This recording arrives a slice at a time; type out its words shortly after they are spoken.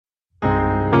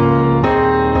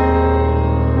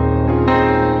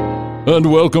And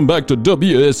welcome back to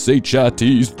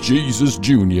WSHIT's Jesus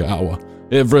Junior Hour.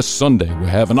 Every Sunday we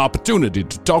have an opportunity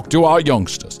to talk to our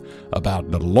youngsters about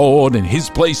the Lord and His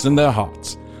place in their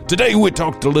hearts. Today we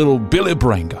talked to little Billy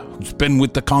Branger, who's been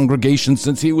with the congregation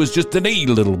since he was just an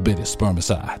little bitty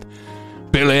spermicide.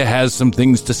 Billy has some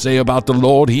things to say about the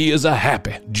Lord. He is a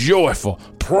happy, joyful,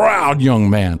 proud young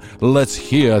man. Let's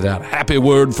hear that happy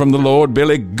word from the Lord.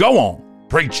 Billy, go on,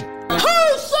 preach it.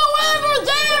 Whosoever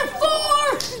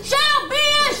therefore shall be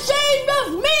ashamed of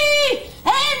me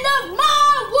and of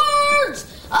my words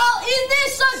in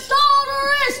this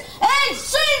adulterous and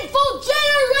sinful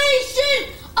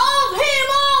generation, of him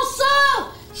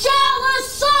also shall the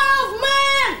Son of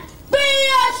Man be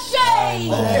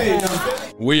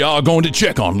ashamed. We are going to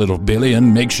check on little Billy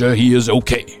and make sure he is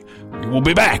okay. We will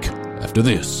be back after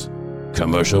this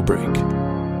commercial break.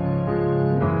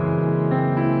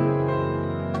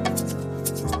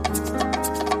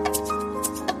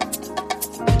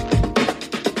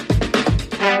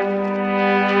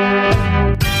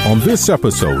 On this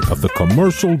episode of The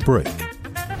Commercial Break.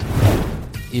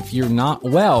 If you're not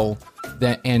well,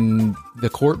 and the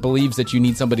court believes that you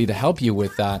need somebody to help you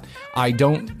with that, I'm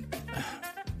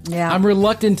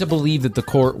reluctant to believe that the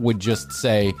court would just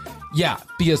say, yeah,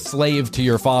 be a slave to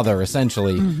your father,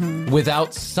 essentially,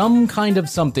 without some kind of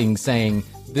something saying,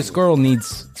 this girl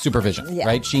needs supervision,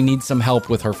 right? She needs some help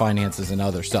with her finances and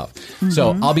other stuff.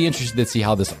 So I'll be interested to see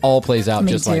how this all plays out,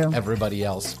 just like everybody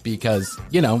else, because,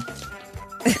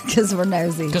 because we're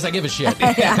nosy. Because I give a shit.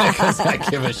 Because I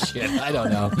give a shit. I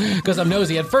don't know. Because I'm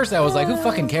nosy. At first I was like, who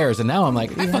fucking cares? And now I'm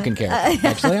like, I fucking care.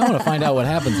 Actually, I want to find out what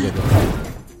happens with it.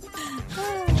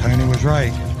 Tiny was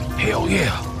right. Hell yeah.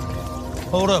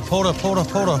 Hold up.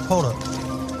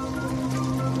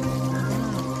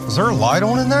 Is there a light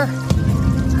on in there?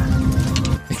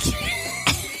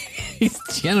 He's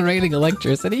generating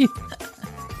electricity.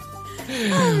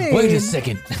 Wait a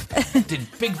second. Did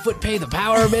Bigfoot pay the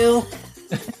power bill?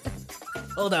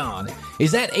 Hold on.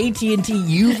 Is that AT&T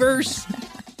Uverse?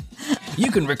 You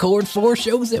can record 4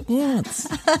 shows at once.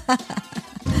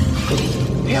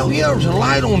 Hell yeah, there's a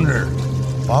light on there.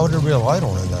 Why would there be a light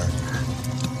on in there?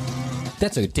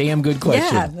 That's a damn good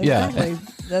question. Yeah,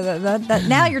 exactly.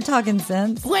 Now you're talking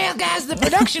sense. Well, guys, the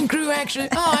production crew actually...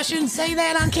 Oh, I shouldn't say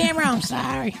that on camera. I'm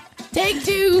sorry. Take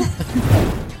 2.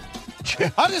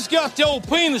 I just got the old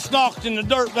penis knocked in the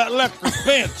dirt by that electric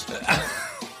fence. Did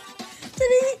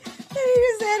he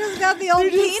just say he's got the old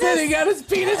penis? Said he got his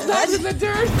penis knocked in the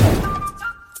dirt.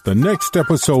 The next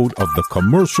episode of The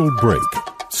Commercial Break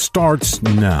starts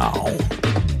now.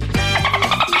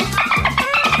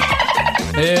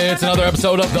 It's another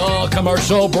episode of The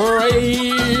Commercial Break.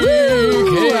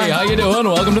 Hey, how you doing?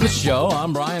 Welcome to the show.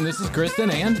 I'm Brian. This is Kristen,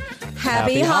 and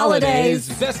Happy holidays.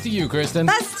 Best to you, Kristen.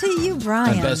 Best to you,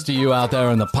 Brian. And best to you out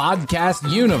there in the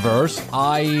podcast universe.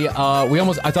 I thought we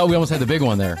almost had the big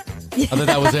one there. I thought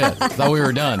that was it. I thought we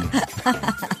were done.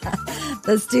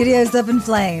 The studio's up in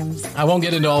flames. I won't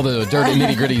get into all the dirty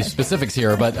nitty-gritty specifics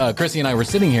here, but Chrissy and I were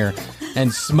sitting here,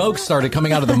 and smoke started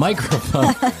coming out of the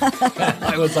microphone.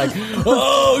 I was like,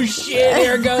 oh, shit,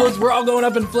 here it goes. We're all going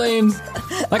up in flames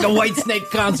like a Whitesnake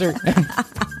concert.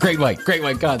 Great White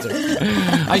concert.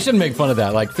 I shouldn't make fun of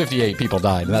that. Like 58 people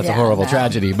died, and that's a horrible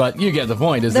tragedy. But you get the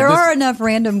point. There are enough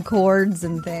random chords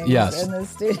and things in the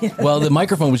studio. Well, the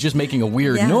microphone was just making a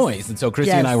weird noise, and so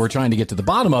Christy and I were trying to get to the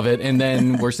bottom of it, and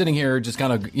then we're sitting here just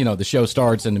kind of, the show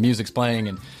starts and the music's playing,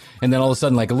 and then all of a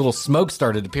sudden, like a little smoke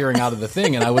started appearing out of the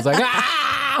thing, and I was like, ah!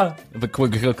 But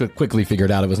quickly figured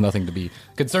out it was nothing to be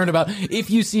concerned about. If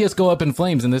you see us go up in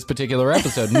flames in this particular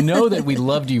episode, know that we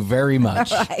loved you very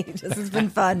much. All right. This has been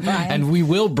fun, Brian. And we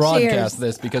will broadcast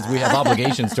this because we have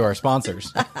obligations to our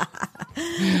sponsors.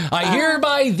 I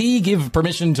hereby give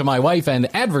permission to my wife and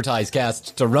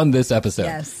AdvertiseCast to run this episode.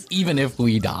 Yes. Even if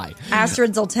we die.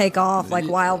 Astrids will take off like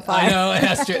wildfire. I know,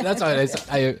 Astrid. That's what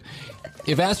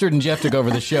if Astrid and Jeff took over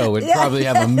the show, we'd probably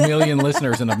have 1 million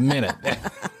listeners in a minute.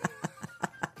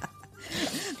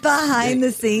 Behind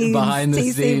the scenes,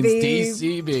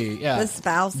 TCB, yeah. The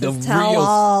spouses tell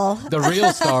all. The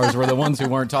real stars were the ones who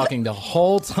weren't talking the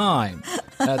whole time.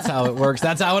 That's how it works.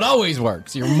 That's how it always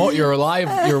works. You're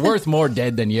alive. You're worth more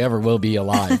dead than you ever will be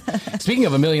alive. Speaking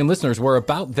of 1 million listeners, we're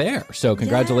about there. So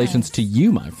congratulations to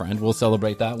you, my friend. We'll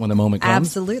celebrate that when the moment comes.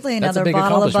 Absolutely, another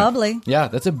bottle of bubbly. Yeah,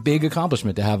 that's a big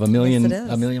accomplishment to have 1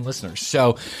 million listeners.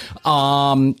 So,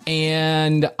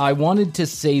 and I wanted to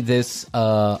say this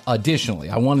additionally.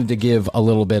 I wanted to give a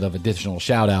little bit of additional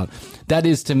shout out. That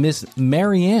is to Miss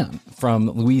Marianne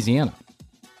from Louisiana.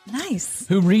 Nice.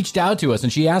 who reached out to us,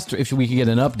 and she asked if we could get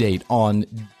an update on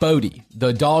Bodie,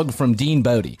 the dog from Dean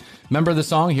Bodie. Remember the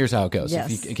song? Here's how it goes,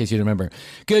 Yes. in case you don't remember.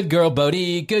 Good girl,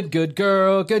 Bodie. Good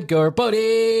girl. Good girl,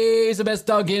 Bodie's the best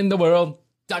dog in the world.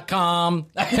 .com.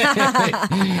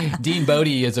 Dean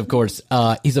Bodie is, of course,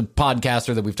 he's a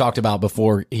podcaster that we've talked about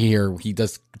before here. He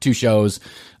does 2 shows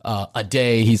a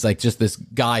day. He's like just this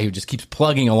guy who just keeps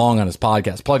plugging along on his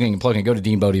podcast, plugging. Go to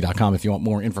deanbodie.com if you want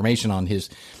more information on his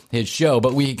show.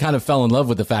 But we kind of fell in love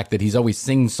with the fact that he's always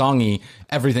sing-songy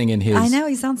everything in his... I know,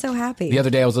 he sounds so happy. The other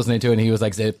day I was listening to it and he was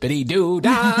like,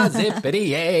 zippity-doo-dah,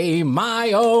 zippity-yay,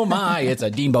 my, oh my, it's a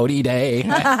Dean Bodie day.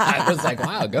 I was like,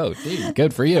 wow, go, dude,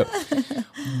 good for you.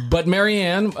 But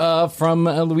Marianne from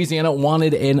Louisiana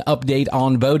wanted an update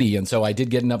on Bodie, and so I did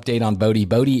get an update on Bodie.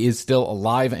 Bodie is still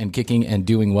alive and kicking and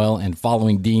doing well and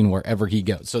following Dean wherever he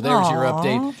goes. So there's your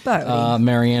update, Bodie.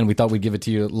 Marianne. We thought we'd give it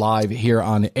to you live here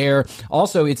on air.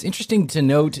 Also, it's interesting to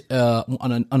note,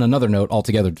 on another note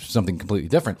altogether, something completely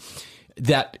different,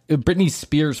 that Britney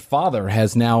Spears' father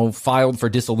has now filed for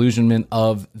disillusionment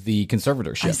of the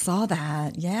conservatorship. I saw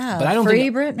that. Yeah. But I don't Free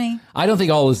think, Britney. I don't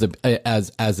think all is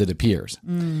as it appears.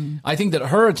 I think that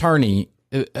her attorney,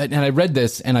 and I read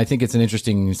this, and I think it's an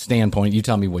interesting standpoint. You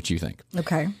tell me what you think.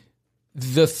 Okay.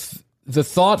 The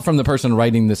thought from the person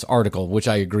writing this article, which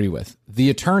I agree with,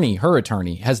 her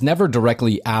attorney, has never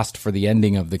directly asked for the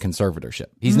ending of the conservatorship.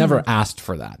 He's never asked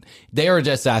for that. They are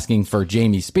just asking for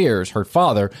Jamie Spears, her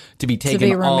father, to be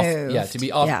taken off. Removed. Yeah, to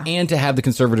be off, and to have the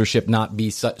conservatorship not be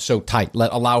so tight.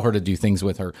 Allow her to do things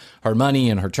with her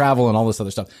money and her travel and all this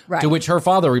other stuff. Right. To which her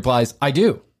father replies, "I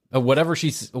do.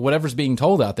 Whatever's being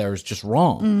told out there is just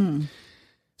wrong."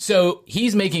 So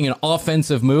he's making an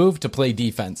offensive move to play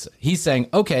defense. He's saying,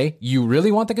 okay, you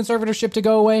really want the conservatorship to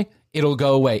go away? It'll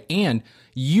go away. And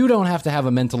you don't have to have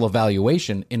a mental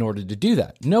evaluation in order to do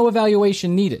that. No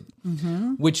evaluation needed,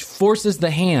 which forces the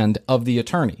hand of the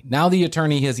attorney. Now the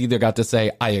attorney has either got to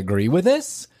say, I agree with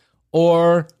this,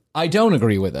 or I don't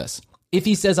agree with this. If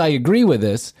he says, I agree with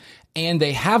this, and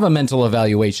they have a mental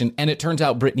evaluation, and it turns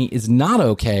out Britney is not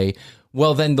okay,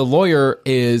 well, then the lawyer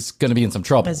is going to be in some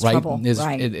trouble, right?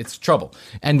 It's trouble.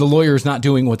 And the lawyer is not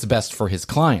doing what's best for his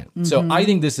client. So I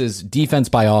think this is defense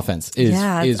by offense is what's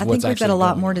actually I think we've got a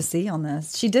lot more on. to see on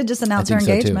this. She did just announce her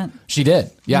engagement. She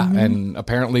did. Yeah. And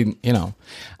apparently,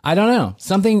 I don't know.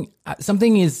 Something's there.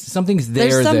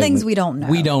 There's some things we don't know.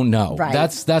 We don't know. Right.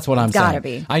 That's what I'm saying. Gotta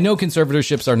be. I know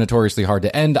conservatorships are notoriously hard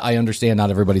to end. I understand not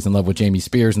everybody's in love with Jamie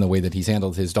Spears and the way that he's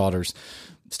handled his daughter's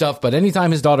stuff, but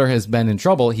anytime his daughter has been in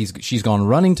trouble, she's gone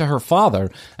running to her father,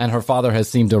 and her father has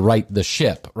seemed to right the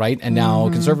ship, right? And now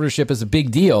conservatorship is a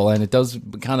big deal, and it does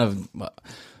kind of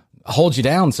hold you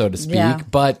down, so to speak. Yeah.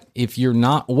 But if you're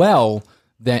not well,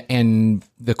 and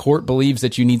the court believes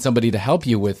that you need somebody to help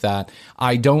you with that,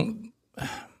 I'm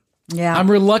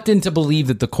reluctant to believe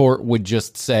that the court would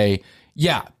just say,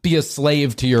 yeah, be a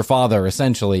slave to your father,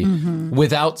 essentially,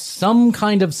 without some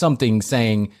kind of something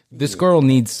saying this girl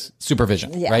needs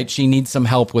supervision, right? She needs some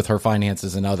help with her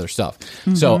finances and other stuff.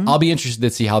 So I'll be interested to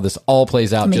see how this all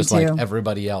plays out, just like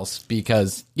everybody else,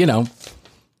 because,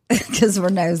 because we're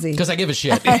nosy. Because I give a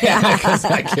shit. Because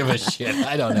I give a shit.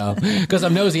 I don't know. Because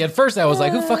I'm nosy. At first I was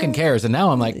like, who fucking cares? And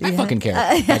now I'm like, I fucking care.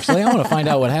 Actually, I want to find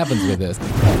out what happens with this.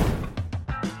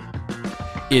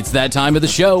 It's that time of the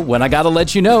show when I got to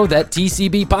let you know that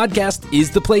TCB Podcast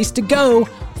is the place to go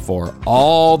for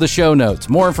all the show notes.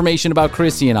 More information about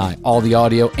Chrissy and I, all the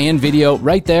audio and video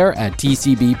right there at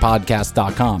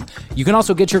tcbpodcast.com. You can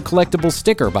also get your collectible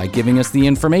sticker by giving us the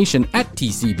information at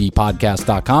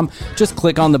tcbpodcast.com. Just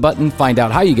click on the button, find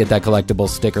out how you get that collectible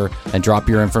sticker, and drop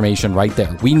your information right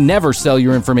there. We never sell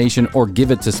your information or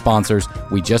give it to sponsors.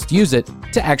 We just use it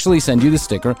to actually send you the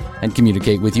sticker and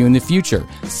communicate with you in the future.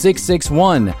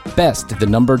 661-BEST, the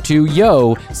number 2,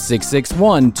 YO,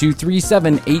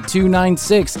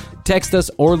 661-237-8296. Text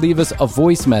us or leave us a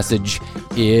voice message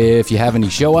if you have any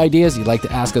show ideas, you'd like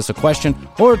to ask us a question,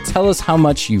 or tell us how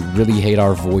much you really hate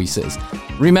our voices.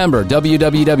 Remember,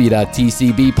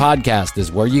 www.tcbpodcast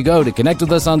is where you go to connect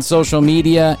with us on social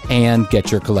media and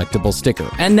get your collectible sticker.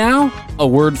 And now, a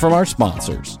word from our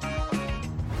sponsors.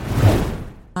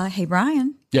 Hey,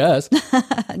 Brian. Yes.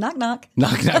 Knock, knock.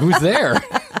 Knock, knock. Who's there?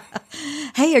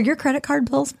 Hey, are your credit card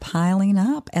bills piling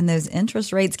up and those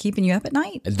interest rates keeping you up at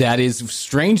night? That is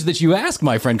strange that you ask,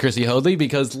 my friend Chrissy Hoadley,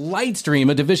 because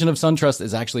Lightstream, a division of SunTrust,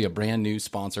 is actually a brand new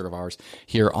sponsor of ours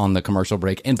here on the Commercial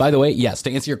Break. And by the way, yes,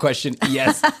 to answer your question,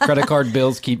 yes, credit card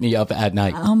bills keep me up at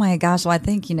night. Oh my gosh. Well, I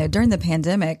think, during the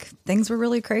pandemic, things were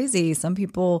really crazy. Some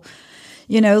people,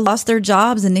 lost their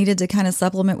jobs and needed to kind of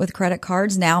supplement with credit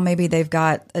cards. Now maybe they've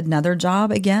got another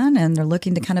job again and they're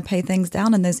looking to kind of pay things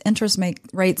down. And those interest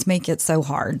rates make it so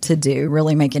hard to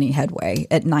really make any headway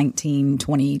at 19,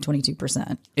 20,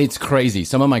 22%. It's crazy.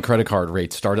 Some of my credit card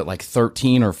rates start at like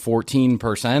 13 or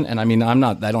 14%. And I mean,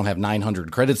 I don't have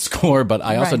 900 credit score, but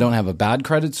I also don't have a bad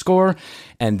credit score.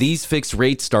 And these fixed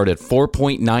rates start at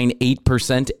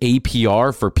 4.98%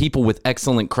 APR for people with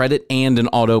excellent credit and an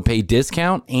auto pay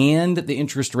discount. And the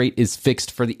interest rate is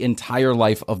fixed for the entire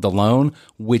life of the loan,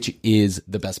 which is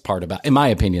the best part about, in my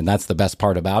opinion, that's the best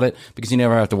part about it, because you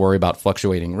never have to worry about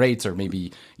fluctuating rates, or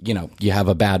maybe, you have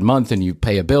a bad month and you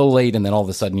pay a bill late and then all of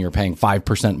a sudden you're paying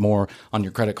 5% more on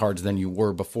your credit cards than you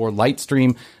were before.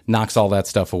 Lightstream knocks all that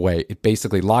stuff away. It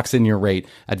basically locks in your rate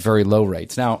at very low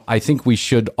rates. Now, I think we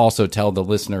should also tell the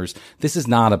listeners, this is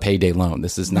not a payday loan.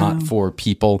 This is not for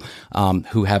people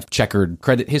who have checkered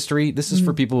credit history. This is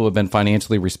for people who have been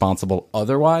financially responsible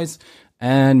otherwise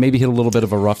and maybe hit a little bit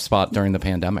of a rough spot during the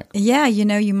pandemic. Yeah,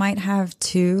 you might have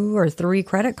 2 or 3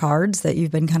 credit cards that you've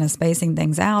been kind of spacing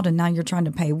things out, and now you're trying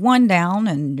to pay one down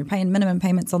and you're paying minimum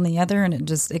payments on the other, and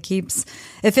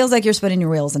it feels like you're spinning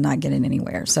your wheels and not getting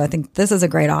anywhere. So I think this is a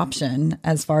great option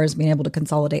as far as being able to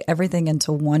consolidate everything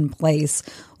into one place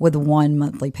with one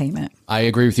monthly payment. I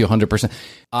agree with you 100%.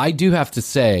 I do have to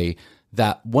say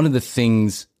that one of the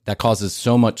things that causes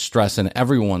so much stress in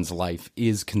everyone's life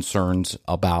is concerns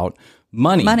about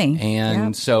money.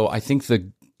 And so I think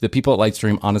the people at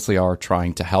Lightstream honestly are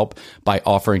trying to help by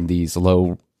offering these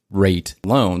low rate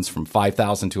loans from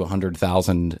 $5,000 to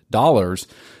 $100,000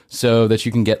 so that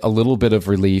you can get a little bit of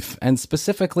relief, and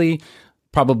specifically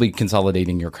probably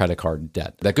consolidating your credit card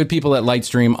debt. The good people at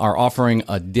Lightstream are offering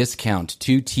a discount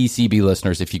to TCB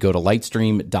listeners if you go to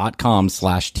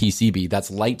lightstream.com/TCB. That's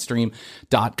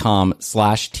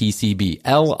lightstream.com/TCB.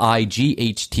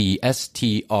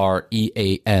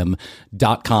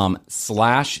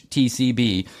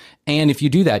 lightstream.com/TCB. And if you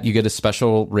do that, you get a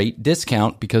special rate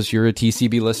discount because you're a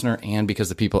TCB listener and because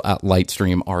the people at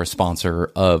Lightstream are a sponsor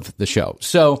of the show.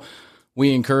 So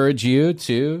we encourage you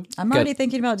to... I'm already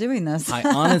thinking about doing this. I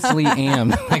honestly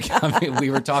am. We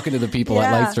were talking to the people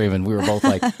at Lightstream and we were both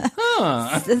like,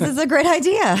 this is a great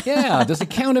idea. Yeah, does it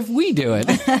count if we do it?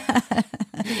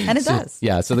 And it does.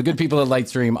 Yeah, so the good people at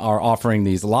Lightstream are offering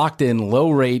these locked-in,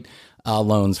 low-rate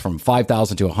loans from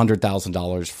 $5,000 to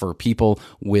 $100,000 for people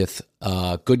with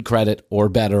good credit or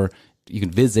better. You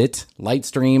can visit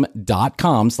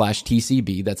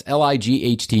lightstream.com/TCB. That's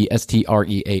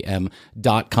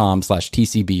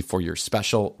lightstream.com/TCB for your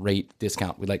special rate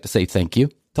discount. We'd like to say thank you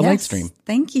to Lightstream.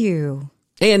 Thank you.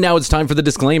 And now it's time for the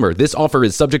disclaimer. This offer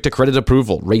is subject to credit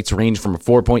approval. Rates range from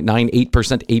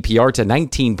 4.98% APR to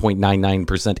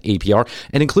 19.99% APR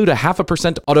and include a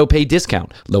 0.5% auto pay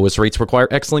discount. Lowest rates require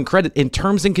excellent credit and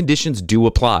terms and conditions do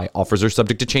apply. Offers are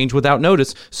subject to change without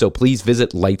notice, so please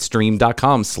visit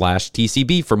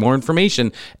lightstream.com/TCB for more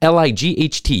information.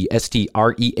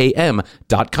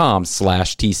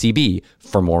 lightstream.com/TCB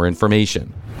for more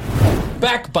information.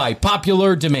 Back by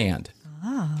popular demand.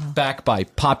 Back by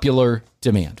popular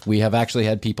demand. We have actually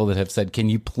had people that have said, can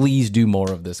you please do more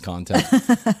of this content?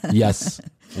 Yes,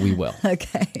 we will.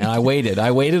 Okay. And I waited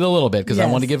a little bit because I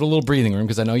want to give it a little breathing room,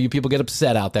 because I know you people get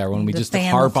upset out there when we just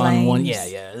harp on one. We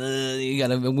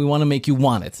want to make you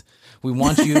want it. We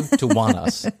want you to want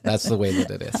us. That's the way that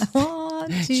it is. I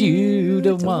want you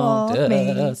to want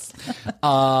us.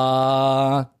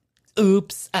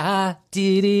 Oops, I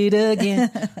did it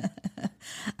again.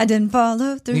 I didn't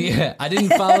follow through. Yeah, I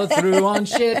didn't follow through on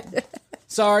shit.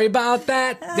 Sorry about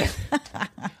that.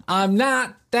 I'm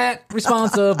not that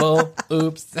responsible.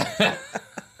 Oops.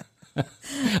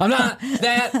 I'm not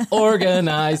that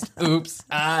organized. Oops,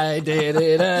 I did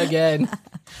it again.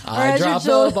 I dropped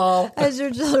the ball. As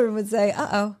your children would say,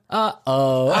 uh-oh.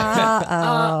 Uh-oh.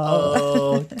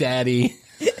 Uh-oh, Daddy.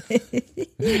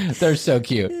 They're so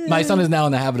cute. My son is now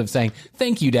in the habit of saying,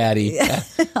 thank you, Daddy.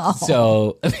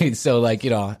 So like,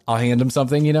 I'll hand him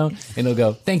something, and he'll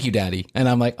go, thank you, Daddy. And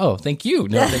I'm like, oh, thank you.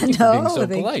 No, thank you for being so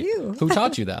polite. You. Who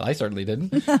taught you that? I certainly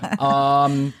didn't.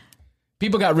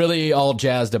 People got really all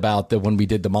jazzed about when we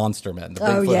did the Monster Men, the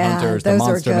Bigfoot Hunters, the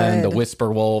Monster Men, the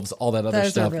Whisper Wolves, all that other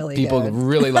stuff. People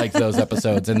really liked those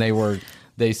episodes, and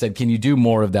they said, can you do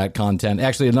more of that content?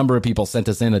 Actually, a number of people sent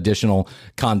us in additional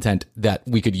content that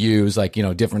we could use, like,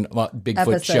 different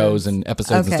Bigfoot shows and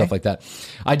episodes and stuff like that.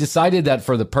 I decided that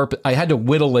for the purpose, I had to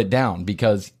whittle it down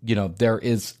because, there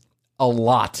is a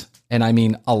lot, and I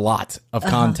mean a lot of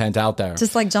content out there.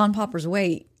 Just like John Popper's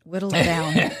weight, whittle it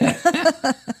down.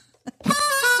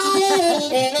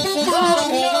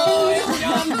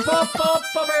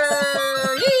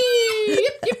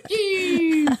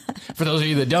 For those of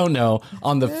you that don't know,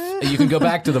 you can go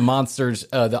back to the monsters,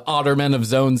 the Ottermen of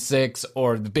Zone 6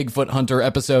 or the Bigfoot Hunter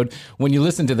episode. When you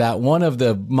listen to that, one of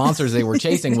the monsters they were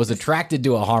chasing was attracted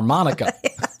to a harmonica.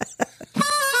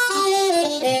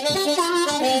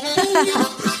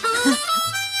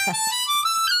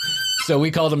 So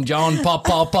we called him John Paw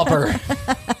Popper.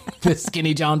 The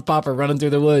skinny John Popper running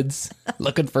through the woods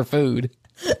looking for food.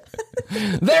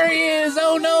 There he is!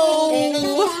 Oh no!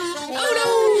 Oh no!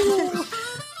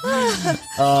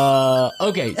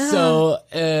 Okay, so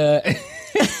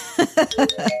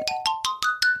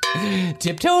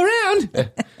tiptoe around.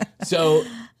 So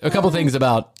a couple things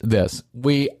about this.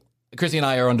 Chrissy and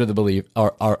I are under the belief,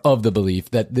 are of the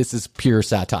belief that this is pure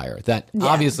satire. That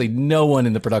obviously no one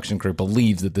in the production crew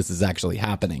believes that this is actually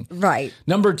happening. Right.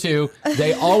 Number 2,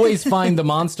 they always find the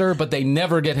monster, but they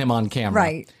never get him on camera.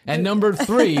 Right. And number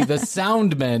 3, the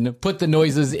sound men put the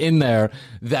noises in there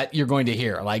that you're going to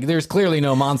hear. Like, there's clearly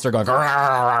no monster going,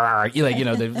 like,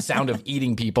 the sound of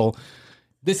eating people.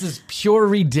 This is pure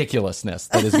ridiculousness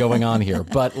that is going on here.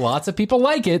 But lots of people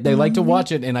like it. They like to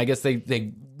watch it, and I guess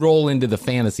they roll into the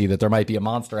fantasy that there might be a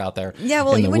monster out there. Yeah,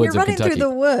 well, when you're running Kentucky. through the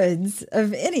woods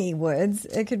of any woods,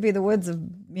 it could be the woods of,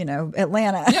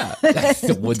 Atlanta. Yeah,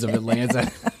 the woods of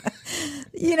Atlanta.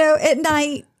 At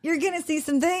night, you're going to see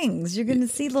some things. You're going to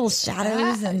see little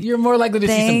shadows. And you're more likely to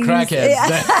see some things.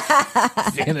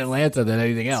 crackheads in Atlanta than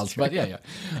anything else. But yeah.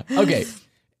 Okay.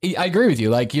 I agree with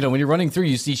you. Like, when you're running through,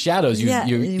 you see shadows.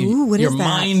 Your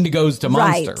mind goes to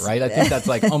monster, right? I think that's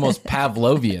like almost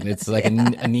Pavlovian. It's like a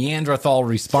Neanderthal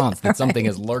response that something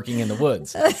is lurking in the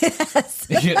woods. Yes.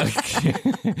 John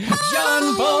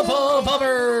Paw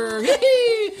Popper.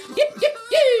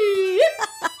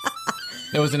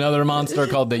 There was another monster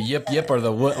called the Yip Yip or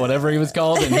the whatever he was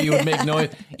called, and he would make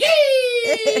noise.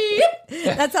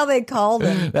 That's how they called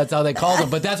him. That's how they called him.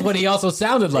 But that's what he also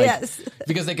sounded like. Yes.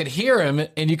 Because they could hear him,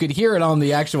 and you could hear it on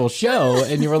the actual show,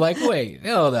 and you were like, wait,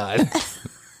 hold on.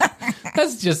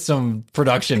 That's just some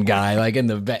production guy, like in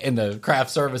the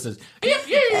craft services.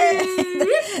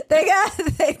 They got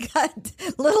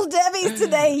Little Debbie's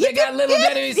today. They got Little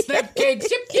Debbie's snap cakes.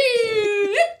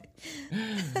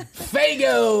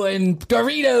 Fago and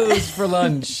Doritos for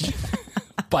lunch.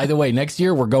 By the way, next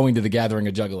year we're going to the Gathering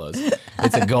of Juggalos.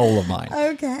 It's a goal of mine.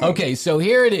 Okay, so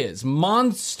here it is.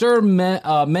 Mountain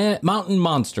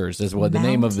Monsters is what the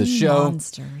name of the show.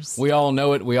 Monsters. We all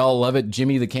know it. We all love it.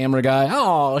 Jimmy, the camera guy.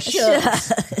 Oh,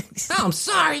 shucks. Oh, I'm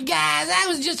sorry, guys. I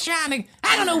was just trying to...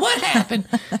 I don't know what happened.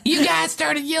 You guys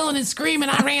started yelling and screaming.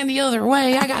 I ran the other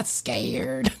way. I got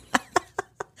scared.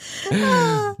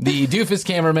 The doofus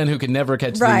cameraman who can never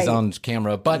catch these on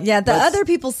camera, but the other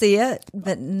people see it,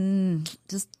 but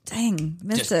just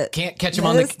missed it. Can't catch him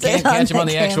on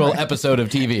the actual episode of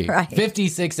TV. Right.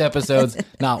 56 episodes,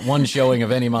 not one showing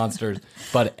of any monsters,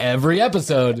 but every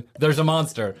episode there's a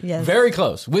monster. Yes. Very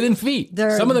close, within feet.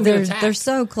 Some of them get attacked. They're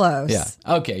so close. Yeah.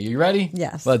 Okay, you ready?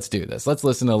 Yes. Let's do this. Let's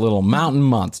listen to little mountain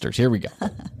monsters. Here we go.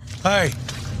 Hey,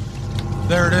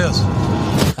 there it is.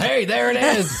 Hey, there it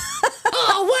is.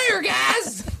 Oh, where,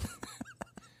 guys?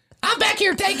 I'm back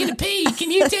here taking a pee. Can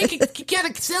you got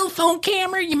a cell phone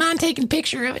camera? You mind taking a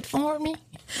picture of it for me?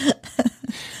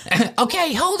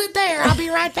 Okay, hold it there. I'll be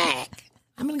right back.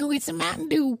 I'm going to go get some Mountain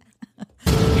Dew.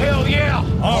 Hell yeah!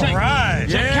 All right.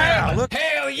 Yeah. Look.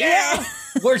 Hell yeah!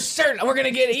 We're going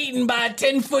to get eaten by a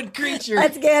 10-foot creature.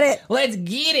 Let's get it. Let's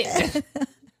get it.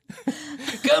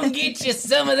 Come get you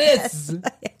some of this.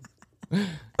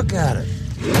 Look at it.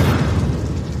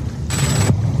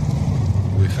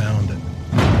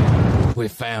 We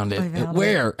found it.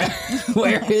 Where?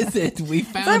 Where is it? We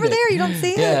found it. It's over there. You don't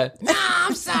see it? No,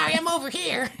 I'm sorry. I'm over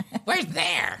here. Where's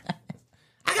there?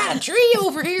 I got a tree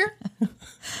over here.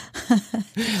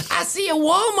 I see a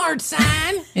Walmart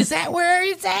sign. Is that where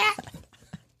it's at?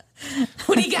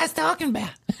 What are you guys talking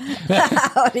about?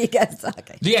 What are you guys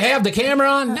talking? Do you have the camera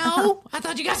on? No, I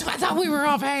thought we were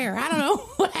off air. I don't know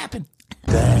what happened.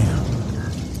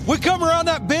 Damn. We come around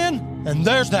that bend, and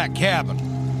there's that cabin.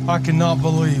 I cannot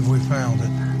believe we found it.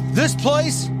 This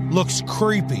place looks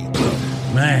creepy.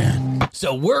 Man.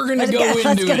 So we're going to go Let's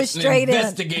into go it and straight in.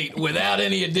 investigate without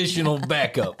any additional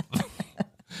backup.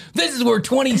 This is where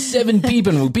 27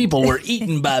 people were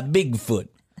eaten by Bigfoot.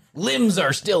 Limbs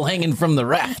are still hanging from the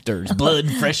rafters, blood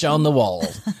fresh on the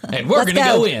walls. And we're going to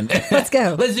go in. Let's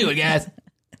go. Let's do it, guys.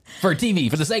 For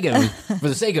TV, for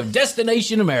the sake of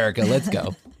Destination America, let's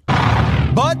go.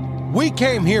 But we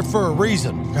came here for a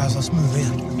reason. Guys, let's move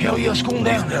in. Hell yeah, let's go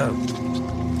down now.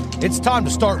 It's time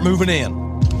to start moving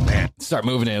in. Start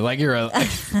moving in like you're a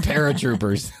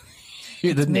paratroopers.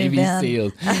 You're the Navy in.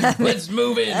 SEAls. Let's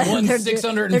move in. One They're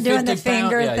 650 doing the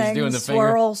finger pound. Yeah, thing. he's doing the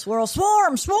swirl, swirl,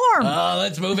 swarm.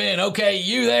 Let's move in. Okay,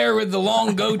 you there with the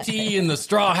long goatee and the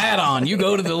straw hat on. You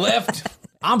go to the left.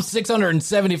 I'm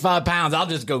 675 pounds. I'll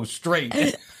just go straight.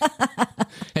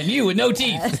 And you with no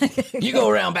teeth. You go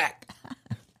around back.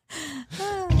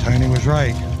 Tiny was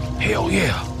right. Hell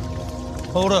yeah.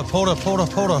 Hold up.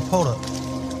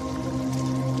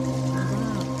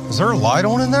 Is there a light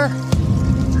on in there?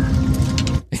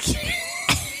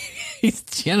 He's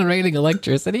generating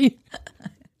electricity.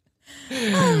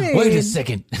 Wait a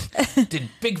second. Did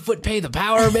Bigfoot pay the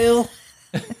power bill?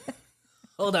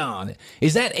 Hold on.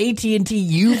 Is that AT&T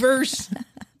Uverse?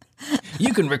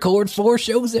 You can record 4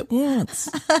 shows at once.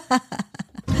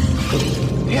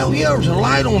 Hell yeah, there's a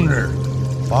light on there.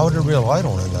 Why would there be a light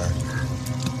on in there?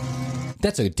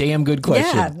 That's a damn good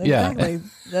question. Yeah,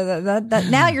 exactly.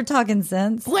 Now you're talking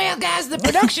sense. Well, guys, the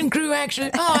production crew actually.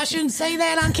 Oh, I shouldn't say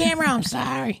that on camera. I'm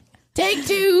sorry. Take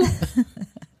 2.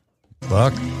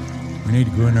 Buck, we need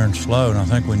to go in there and slow, and I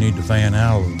think we need to fan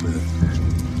out a little bit.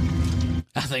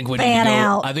 I think we Fan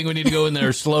out. I think we need to go in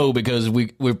there slow because we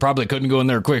probably couldn't go in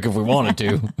there quick if we wanted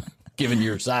to, given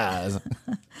your size.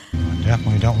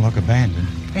 Definitely don't look abandoned.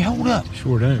 Hey, hold up.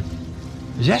 Sure do.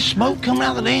 Is that smoke coming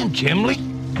out of the damn chimney?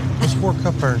 Let's work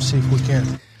up there and see if we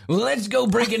can. Well, let's go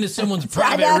break into someone's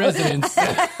private know. residence.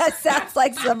 Sounds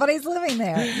like somebody's living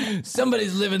there.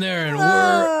 Somebody's living there, and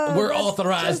we're that's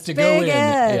authorized just to go in. big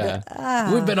Ed.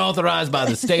 Yeah, we've been authorized by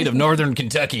the state of Northern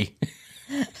Kentucky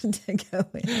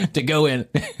To go in.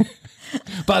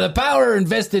 By the power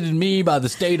invested in me by the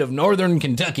state of Northern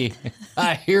Kentucky,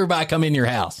 I hereby come in your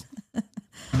house.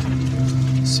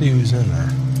 Let's see who's in there.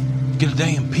 Get a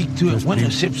damn peek through a window,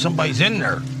 see if somebody's in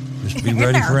there. Just be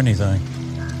ready for anything.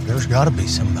 There's got to be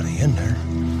somebody in there.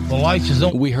 The lights is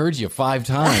on. We heard you 5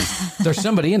 times. There's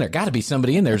somebody in there. Got to be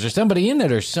somebody in there. Is there somebody in there?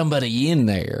 There's somebody in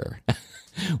there.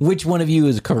 Which one of you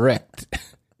is correct?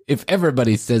 If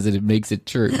everybody says it, it makes it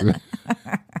true.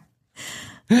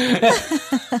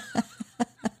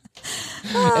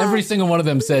 Every single one of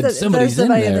them said somebody's in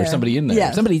there. Somebody in there.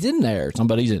 Yes. Somebody's in there.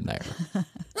 Somebody's in there.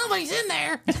 Nobody's in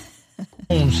there.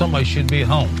 Somebody should be at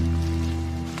home.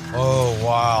 Oh,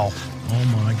 wow. Oh,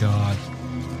 my God.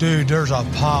 Dude, there's a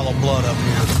pile of blood up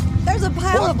here. There's a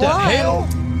pile of What the blood.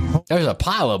 hell? There's a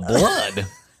pile of blood.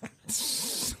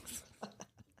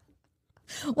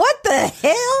 What the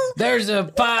hell? There's a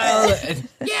pile.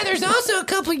 Yeah, there's also a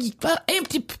couple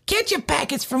empty ketchup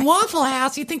packets from Waffle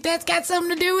House. You think that's got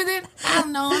something to do with it? I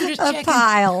don't know. I'm just A checking.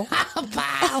 pile. A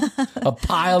pile. A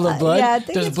pile of blood? Yeah, I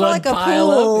think Does it's blood like a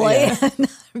pile pool. up? Yeah.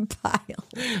 Yeah. Pile.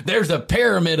 There's a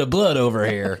pyramid of blood over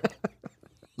here.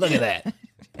 Look at that.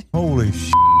 Holy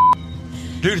sh**.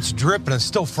 Dude, it's dripping. It's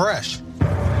still fresh.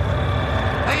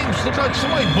 Damn, it looks like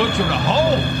somebody butchered a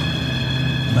hole.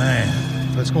 Man.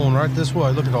 It's going right this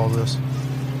way. Look at all this.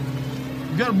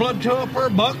 You got a blood toe up there,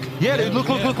 Buck? Yeah, dude, look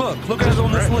at it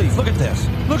on this leaf. Look at this.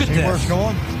 Look at See where it's this.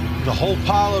 going? There's a whole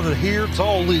pile of it here. It's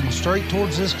all leading straight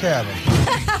towards this cabin.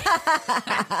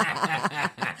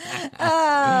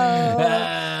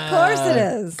 Of course it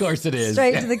is. Of course it is.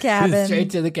 Straight to the cabin.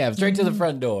 Straight to the cabin. Straight to the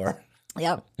front door.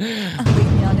 Yep.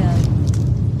 Leading on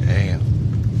in. Damn.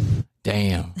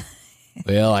 Damn.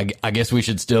 Well, I guess we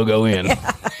should still go in,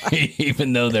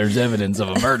 even though there's evidence of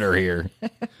a murder here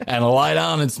and a light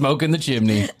on and smoke in the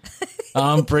chimney.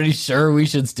 I'm pretty sure we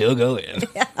should still go in.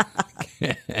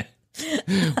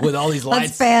 With all these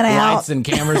Let's fan out. lights and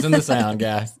cameras and the sound,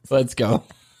 guys. Let's go.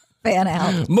 Fan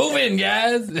out. Move in,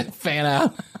 guys. Fan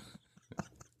out.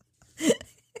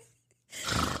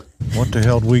 What the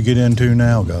hell do we get into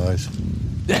now, guys?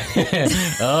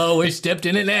 Oh, we stepped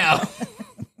in it now.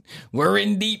 We're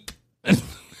in deep.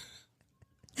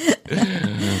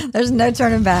 There's no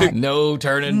turning back. No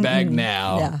turning back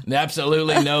now. Yeah.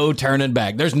 Absolutely no turning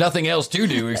back. There's nothing else to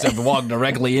do except walk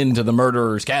directly into the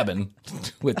murderer's cabin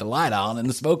with the light on and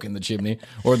the smoke in the chimney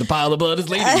or the pile of blood is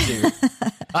leading to.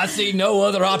 I see no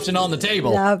other option on the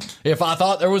table. Yep. If I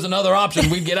thought there was another option,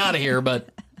 we'd get out of here, but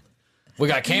we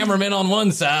got cameramen on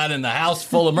one side and the house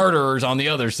full of murderers on the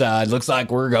other side. Looks like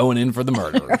we're going in for the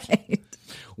murderers. Right.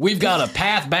 We've got a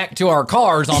path back to our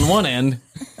cars on one end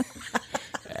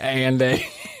and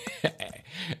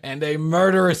a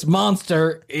murderous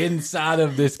monster inside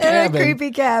of this In a cabin. creepy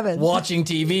cabin. Watching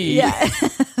TV. Yeah.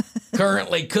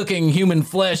 Currently cooking human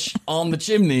flesh on the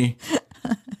chimney.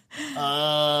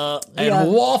 And Yeah.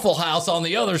 Waffle House on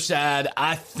the other side.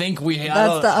 I think we have.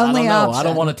 That's the only I don't know. I option.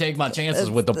 don't want to take my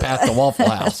chances with the path to Waffle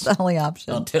House. That's the only I'll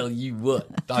option. tell you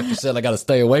what. Doctor said I got to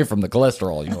stay away from the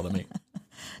cholesterol. You know what I mean?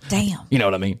 Damn. You know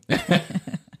what I mean?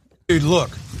 Dude, look.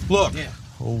 Look.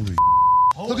 Holy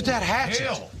Look at that hatchet.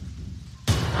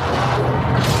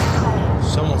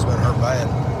 Someone's been hurt bad.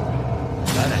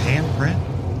 Is that a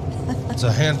handprint? It's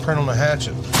a handprint on the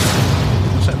hatchet.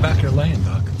 What's that back there laying,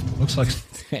 Doc? Looks like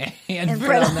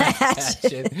Handprint on the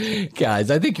hatchet.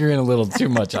 Guys, I think you're in a little too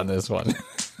much on this one.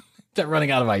 They're running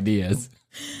out of ideas.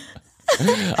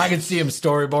 I can see him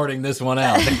storyboarding this one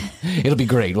out. It'll be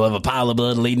great. We'll have a pile of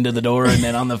blood leading to the door, and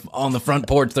then on the front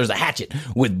porch, there's a hatchet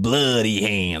with bloody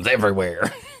hands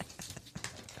everywhere.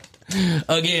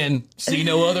 Again, see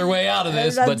no other way out of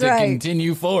this but to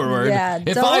continue forward. Yeah,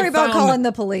 don't worry about calling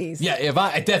the police. Yeah,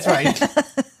 that's right.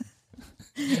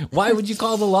 Why would you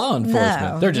call the law enforcement?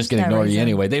 No, they're just going to ignore you reason.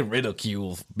 anyway. They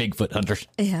ridicule Bigfoot hunters.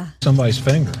 Yeah. somebody's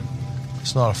finger.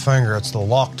 It's not a finger, it's the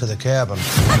lock to the cabin.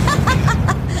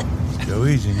 Go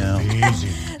easy now. Easy.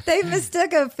 They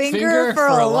mistook a finger for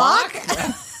a lock?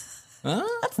 Huh?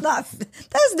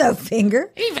 That's no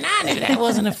finger. Even I knew that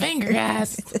wasn't a finger,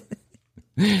 guys.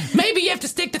 Maybe you have to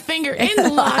stick the finger in the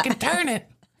lock and turn it.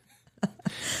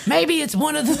 Maybe it's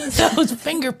one of those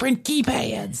fingerprint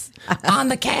keypads on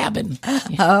the cabin.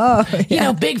 Oh, yeah. You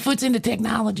know, Bigfoot's into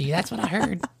technology. That's what I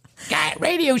heard. Guy at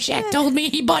Radio Shack told me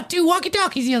he bought 2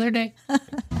 walkie-talkies the other day.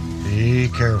 Be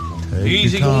careful. Take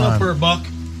Easy your going up time. there, Buck.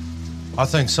 I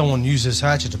think someone used this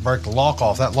hatchet to break the lock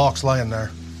off. That lock's laying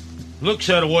there. Looks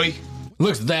that way.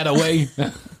 Looks that away.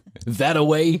 That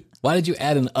away. Why did you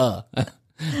add an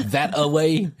That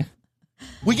away.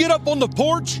 We get up on the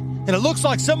porch, and it looks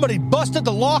like somebody busted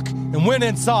the lock and went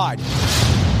inside.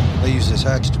 They used this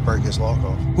hatchet to break this lock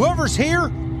off. Whoever's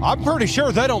here, I'm pretty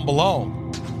sure they don't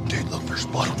belong. Dude, look, there's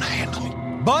blood on the handle.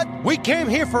 But we came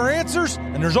here for answers,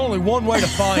 and there's only one way to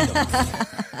find them.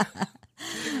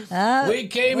 We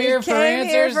came here for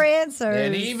answers.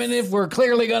 And even if we're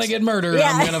clearly going to get murdered,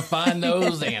 Yeah. I'm going to find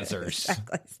those answers.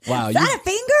 Wow. Is that a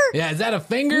finger? Yeah, is that a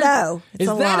finger? No, it's Is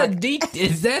a that lock.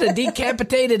 is that a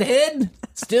decapitated head?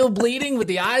 Still bleeding with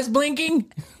the eyes blinking?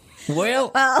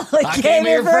 Well, we I came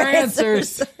here for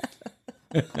answers.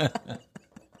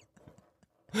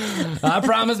 I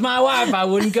promised my wife I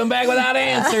wouldn't come back without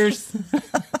answers.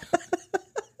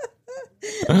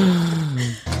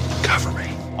 Cover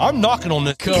me. I'm knocking on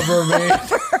this. Cover me.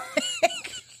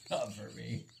 Cover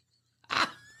me.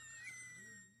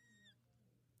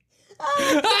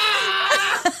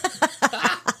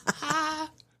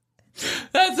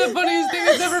 That's the funniest thing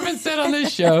that's ever been said on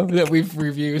this show that we've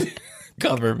reviewed.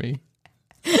 Cover me.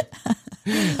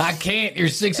 I can't. You're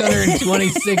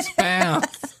 626 pounds.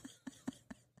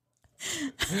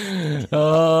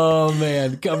 Oh,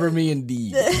 man. Cover me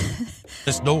indeed.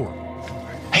 This door.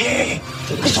 Hey,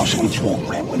 I saw someone's walking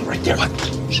right there. What?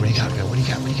 What do you got, Bill? What do you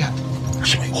got? What do you got? Oh,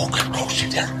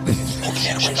 shit there.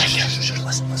 Okay, right there.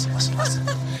 Listen.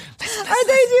 Are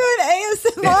they doing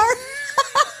ASMR?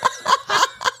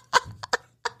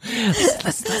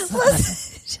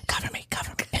 Listen. Cover me.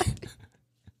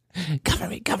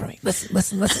 Cover me. Listen. Oh,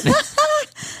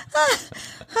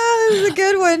 this is a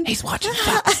good one. He's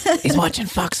watching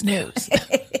Fox News.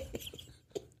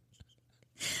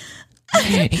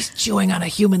 He's chewing on a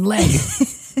human leg.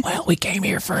 Well, we came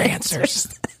here for answers.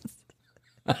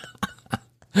 All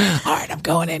right, I'm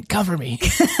going in. Cover me.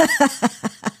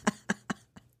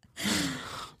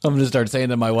 I'm going to start saying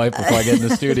to my wife before I get in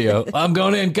the studio, I'm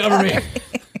going in. Cover me.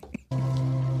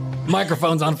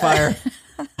 Microphone's on fire.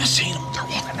 I seen them. They're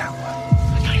walking that way.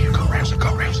 I hear go around.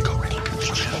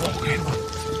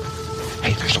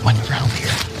 Hey, there's a window around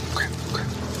here. Grab.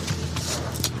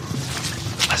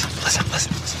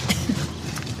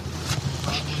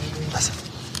 Listen.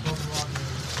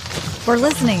 We're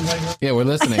listening. Yeah, we're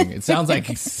listening. It sounds like...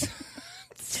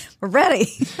 We're ready.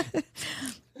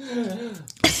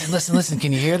 Listen.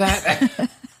 Can you hear that? We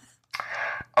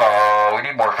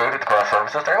need more food at the craft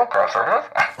services. There, craft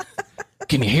services.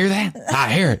 Can you hear that?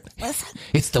 I hear it.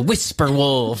 It's the Whisper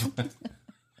Wolf.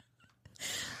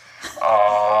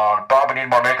 Bob, we need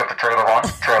more makeup to trailer one.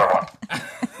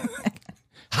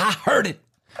 I heard it.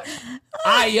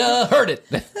 I heard it.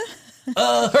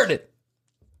 Heard it.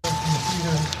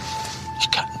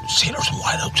 See, there's some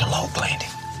white oaks and log landing.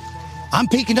 I'm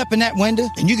peeking up in that window,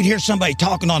 and you can hear somebody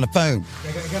talking on the phone.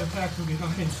 I got attacked from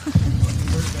behind.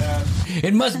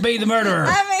 It must be the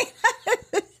murderer.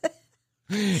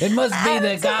 It must be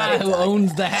the guy who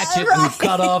owns the hatchet who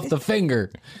cut off the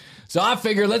finger. So I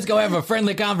figure let's go have a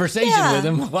friendly conversation with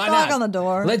him. Why knock not? on the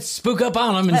door. Let's spook up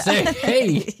on him and say,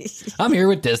 hey, I'm here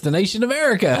with Destination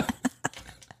America.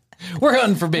 We're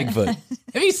hunting for Bigfoot.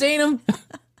 Have you seen him?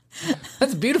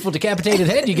 That's a beautiful decapitated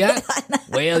head you got.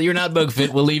 Well, you're not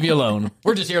Bigfoot. We'll leave you alone.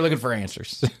 We're just here looking for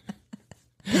answers.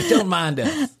 Don't mind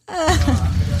us.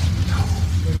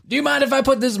 Do you mind if I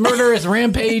put this murderous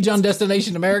rampage on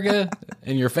Destination America?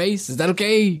 in your face. Is that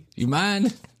okay? You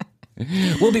mind?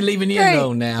 We'll be leaving you Great.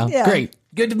 alone now. Yeah. Great.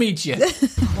 Good to meet you.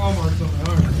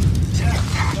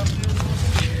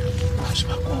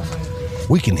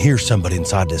 We can hear somebody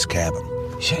inside this cabin.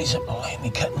 He said he's up the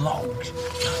landing cutting logs.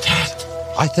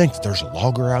 I think that there's a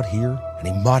logger out here, and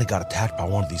he might have got attacked by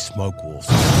one of these smoke wolves.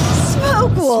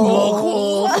 Smoke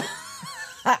wolf. Smoke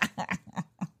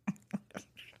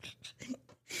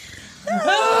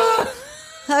wolf.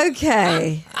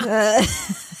 Okay.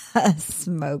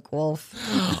 Smoke wolf.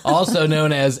 Also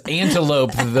known as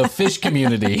Antelope, the fish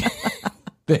community.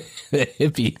 the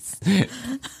hippies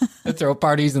that throw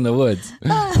parties in the woods.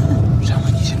 Sounds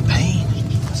like he's in pain.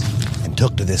 And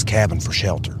took to this cabin for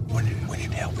shelter. We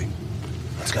need to help him.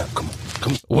 Let's go. Come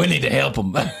on. We need to help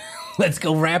him. Let's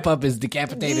go wrap up his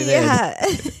decapitated head.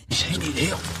 He said he need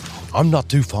help. I'm not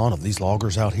too fond of these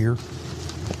loggers out here,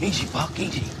 Easy, Buck,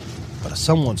 easy. but if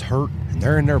someone's hurt and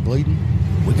they're in there bleeding,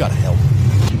 we gotta help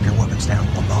them. Keep your weapons down.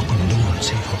 We'll knock on the door and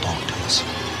see if he'll talk to us.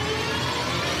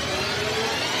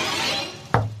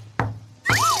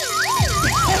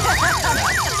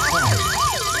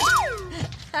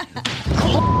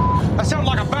 That sounds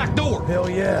like a back door. Hell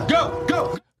yeah. Go.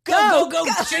 Go.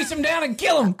 Chase him down and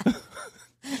kill him.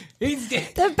 He's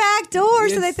dead. The back door.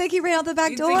 So Yes. they think he ran out the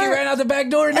back You door. think he ran out the back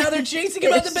door and now they're chasing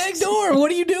him out the back door.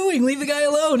 What are you doing? Leave the guy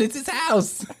alone. It's his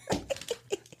house.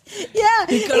 Yeah,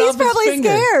 He cut he's off his probably finger.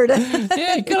 scared.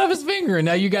 Yeah, he cut off his finger and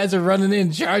now you guys are running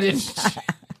in, charging.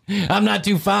 I'm not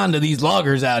too fond of these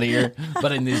loggers out here,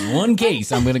 but in this one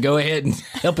case, I'm going to go ahead and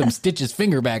help him stitch his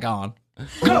finger back on.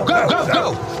 Go.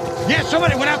 Yeah,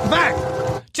 somebody went out the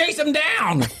back. Chase him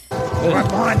down. Right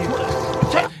behind you.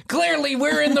 Clearly,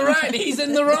 we're in the right. He's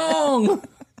in the wrong.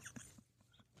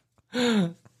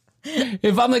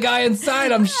 If I'm the guy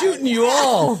inside, I'm shooting you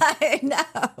all. I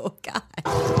know, God.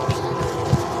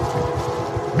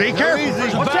 Be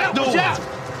careful. Watch out, watch out.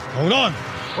 Hold on.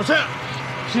 What's that?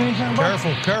 See anything, Buck?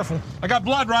 Careful. I got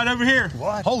blood right over here.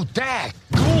 What? Oh, Dak.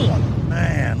 Going.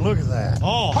 Man, look at that.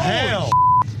 Oh, hell.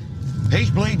 He's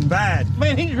bleeding bad.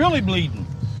 Man, he's really bleeding.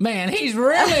 Man, he's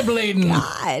really bleeding.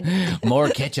 God. More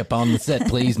ketchup on the set,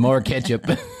 please. More ketchup.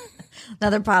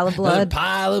 Another pile of A blood.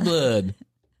 pile of blood.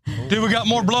 Dude, we got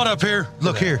more blood up here.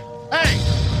 Look here. Hey!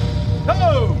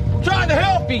 Oh! I'm trying to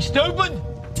help you, stupid!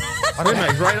 I didn't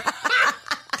make right.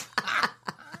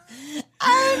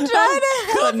 I'm trying to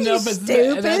help Cutting you, up as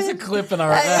stupid. that's a clip in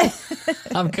our.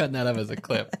 I'm cutting that up as a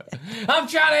clip. I'm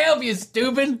trying to help you,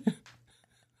 stupid.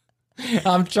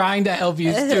 I'm trying to help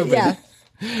you, stupid. Yeah.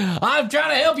 I'm trying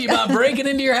to help you by breaking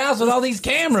into your house with all these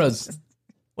cameras.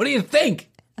 What do you think?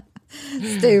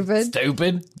 Stupid.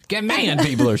 Stupid. Man,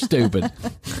 people are stupid.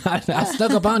 I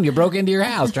snuck up on you, broke into your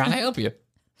house, trying to help you.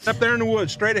 Up there in the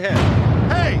woods, straight ahead.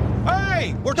 Hey!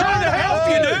 We're trying to help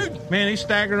you, dude! Man, he's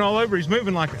staggering all over. He's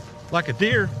moving like a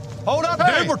deer. Hold up,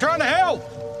 dude. We're trying to help.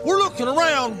 We're looking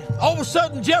around. All of a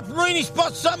sudden, Jeff Marini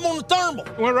spots something on the thermal.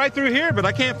 Went right through here, but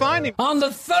I can't find him. On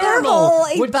the thermal,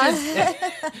 Thermal,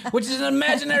 which is an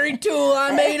imaginary tool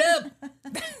I made up.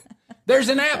 There's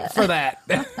an app for that.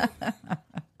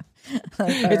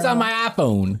 It's on my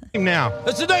iPhone. Now,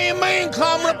 it's a damn man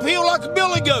climbing uphill like a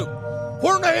billy goat.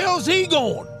 Where in the hell's he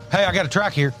going? Hey, I got a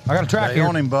track here. Stay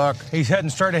on him, Buck. He's heading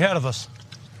straight ahead of us.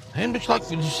 And looks like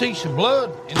we just see some blood.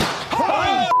 And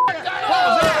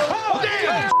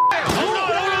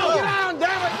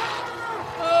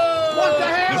What the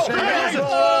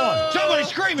hell? Somebody's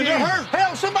screaming. They're hurt.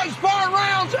 Hell, somebody's firing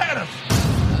rounds at us.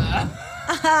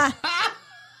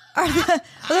 Are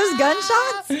those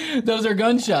gunshots? Those are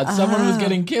gunshots. Someone was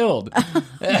getting killed.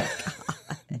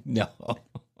 No.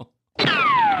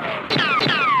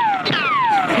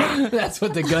 That's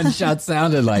what the gunshot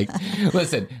sounded like.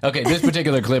 Listen, okay, this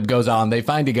particular clip goes on. They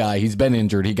find a guy. He's been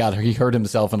injured. He hurt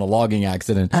himself in a logging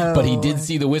accident, but he did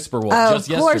see the Whisper Wolf just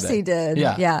yesterday. Of course he did.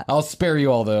 Yeah. I'll spare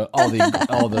you all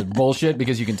the bullshit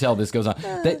because you can tell this goes on.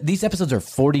 These episodes are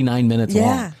 49 minutes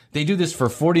long. They do this for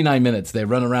 49 minutes. They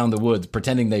run around the woods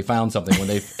pretending they found something when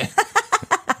they.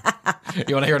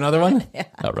 You want to hear another one? Yeah.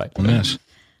 All right. Miss.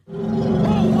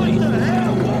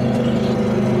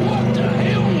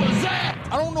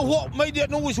 I don't know what made that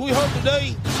noise we heard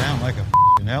today, Sound like a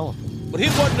f***ing elephant. but it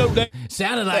wasn't no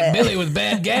Sounded like Billy with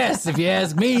bad gas, if you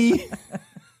ask me.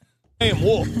 damn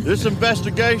wolf. This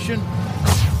investigation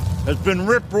has been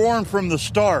rip-roaring from the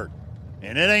start,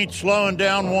 and it ain't slowing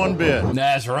down one bit.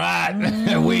 That's right.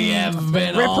 We have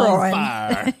been Rip-roaring.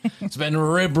 on fire. It's been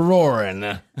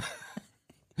rip-roaring.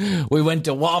 We went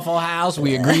to Waffle House.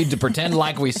 We agreed to pretend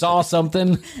like we saw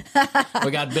something.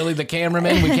 We got Billy the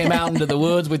cameraman. We came out into the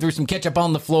woods. We threw some ketchup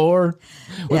on the floor.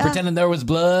 We pretended there was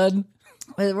blood.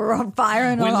 We're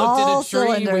firing We on looked all at a tree.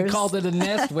 cylinders. We called it a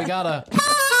nest. We got a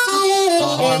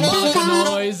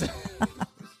harmonica noise.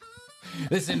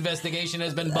 This investigation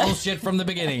has been bullshit from the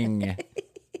beginning.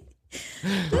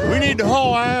 We need to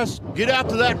haul ass, get out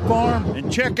to that farm,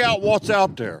 and check out what's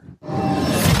out there.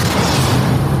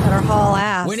 Better haul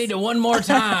ass. We need to one more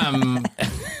time.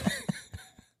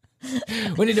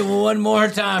 We need to one more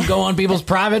time go on people's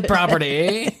private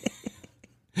property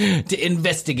to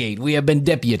investigate. We have been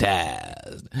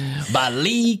deputized by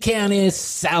Lee County,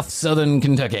 South Southern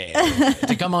Kentucky,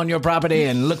 to come on your property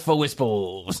and look for whisper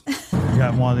wolves. We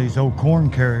got one of these old corn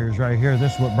carriers right here.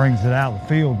 This is what brings it out of the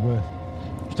field with.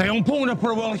 Stay on point up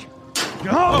here, Willie.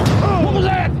 Oh, what was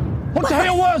that? What the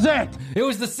hell was that? It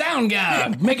was the sound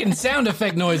guy making sound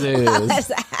effect noises. What was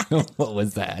that? What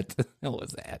was that? What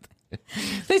was that?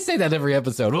 They say that every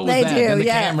episode. What was They that? do, And the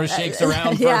yeah. camera shakes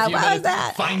around for Yeah, a few what was minutes,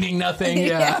 that? finding nothing.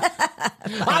 Yeah.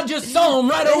 I just saw him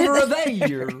right over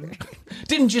there.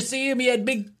 Didn't you see him? He had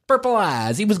big purple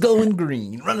eyes. He was going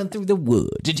green, running through the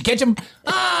woods. Did you catch him?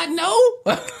 No.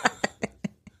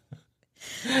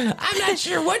 I'm not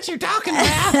sure what you're talking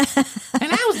about.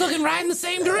 And I was looking right in the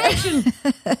same direction.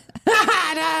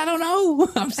 I don't know.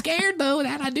 I'm scared, though.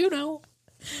 That I do know.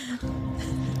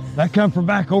 That come from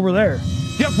back over there.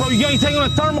 Yep, bro, you got anything on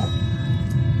the thermal?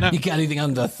 You got anything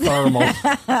on the thermal?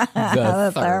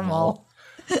 The thermal.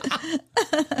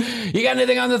 You got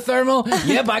anything on the thermal?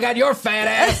 Yep, I got your fat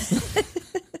ass.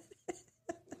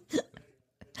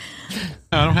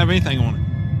 I don't have anything on it.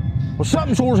 Well,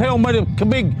 something sure as hell made a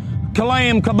big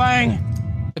clam kabang.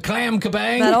 A clam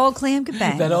kabang? That old clam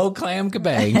kabang. That old clam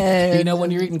kabang. You know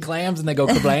when you're eating clams and they go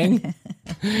kabang?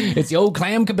 It's the old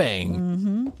clam kabang.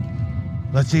 Mm-hmm.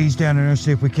 Let's ease down in there and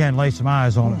see if we can't lay some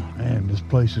eyes on it. Man, this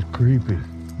place is creepy.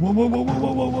 Whoa, whoa, whoa, whoa,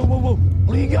 whoa, whoa, whoa, whoa, whoa.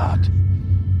 What do you got?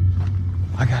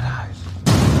 I got eyes.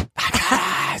 I got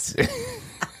eyes.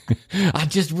 I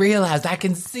just realized I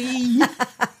can see.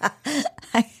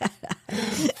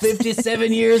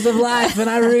 57 years of life, and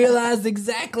I realized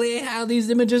exactly how these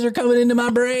images are coming into my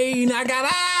brain. I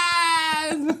got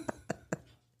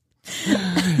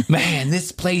eyes. Man,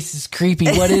 this place is creepy.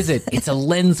 What is it? It's a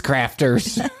Lens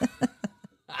Crafters.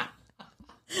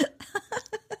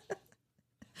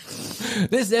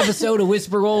 This episode of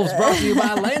Whisper Wolves brought to you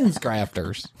by Lens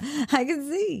Crafters. I can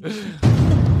see.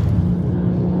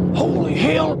 Holy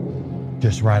hell.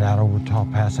 Just right out over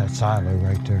top past that silo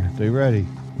right there. Stay ready.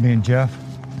 Me and Jeff,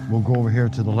 we'll go over here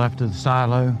to the left of the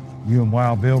silo. You and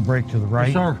Wild Bill break to the right.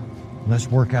 Yes, sir. Let's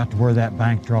work out to where that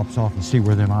bank drops off and see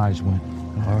where them eyes went.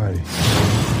 All righty.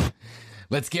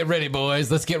 Let's get ready,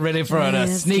 boys. Let's get ready for a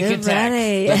Let's sneak get attack.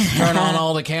 ready. Let's turn on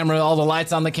all the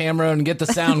lights on the camera, and get the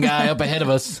sound guy up ahead of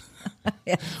us.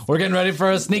 Yes. We're getting ready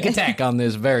for a sneak attack on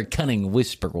this very cunning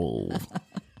whisper wolf.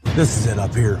 This is it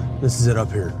up here.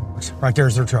 Right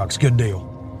there's their trucks. Good deal.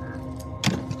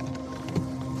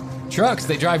 Trucks?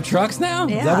 They drive trucks now?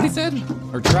 Yeah. Is that what he said?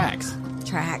 Or tracks?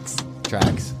 Tracks.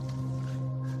 Tracks.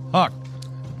 Huck.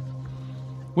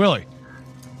 Willie.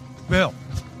 Bill.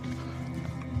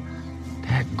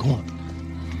 Daggone.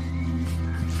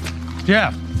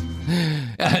 Jeff.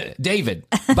 David.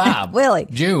 Bob. Willie.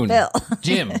 June. Bill.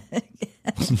 Jim.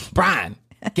 Brian.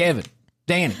 Kevin.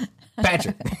 Danny.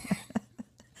 Patrick.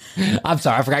 I'm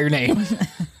sorry, I forgot your name.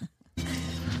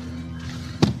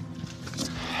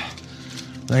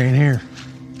 They ain't here.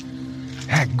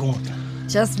 Daggone.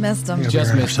 Just missed them.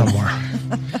 Just missed them. somewhere.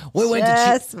 We went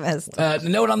Just missed them. the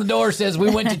note on the door says we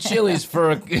went to Chili's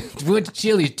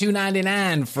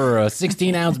 $2.99 for a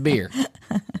 16-ounce beer.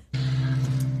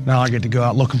 Now I get to go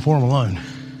out looking for them alone.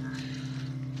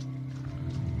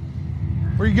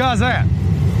 Where you guys at?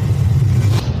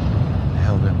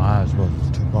 Hell, them eyes well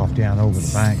took off down over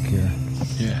the bank here.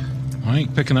 Yeah. I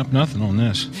ain't picking up nothing on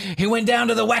this. He went down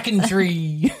to the whacking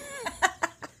tree.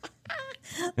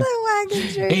 The wagon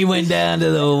tree. He went down to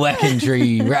the whacking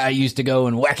tree where I used to go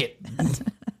and whack it.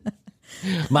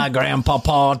 My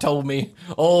grandpapa told me,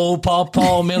 old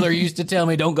Pawpaw Miller used to tell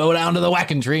me, don't go down to the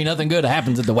whacking tree. Nothing good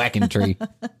happens at the whacking tree.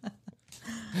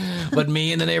 But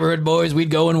me and the neighborhood boys, we'd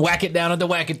go and whack it down at the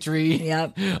whacking tree.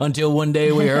 Yep. Until one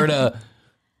day we heard a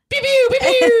pew pew pew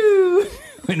pew.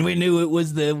 When we knew it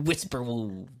was the Whisper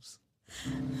Wolves.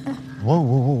 Whoa, whoa,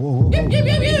 whoa, whoa, whoa. Pew, pew,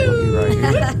 pew, pew. Right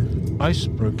here.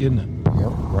 Icebrook, isn't it?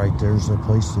 Yep, right there's the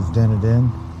place that's dented in.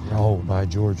 Oh, by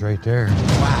George right there.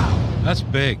 Wow. That's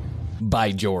big.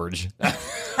 By George.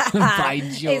 By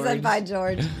George. He said by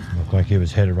George. Looked like it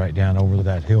was headed right down over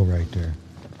that hill right there.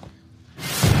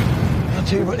 I'll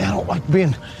tell you what, I don't like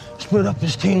being split up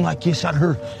this team like this out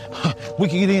here. We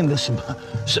can get into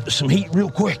some heat real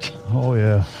quick. Oh,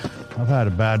 yeah. I've had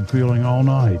a bad feeling all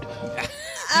night.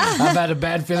 I've had a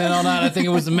bad feeling all night. I think it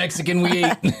was the Mexican we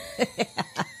ate.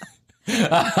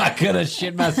 I could have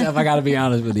shit myself. I got to be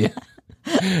honest with you.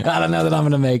 I don't know that I'm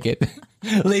going to make it.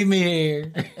 Leave me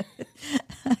here.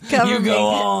 You go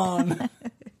on.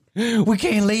 We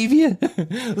can't leave you.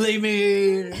 Leave me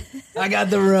here. I got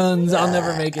the runs. I'll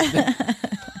never make it.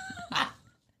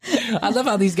 I love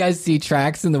how these guys see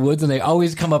tracks in the woods and they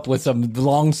always come up with some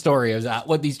long story of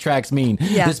what these tracks mean.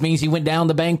 Yeah. This means he went down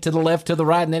the bank to the left, to the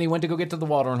right, and then he went to go get to the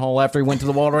watering hole. After he went to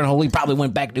the watering hole, he probably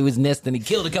went back to his nest and he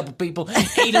killed a couple people,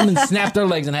 ate them, and snapped their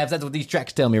legs in half. That's what these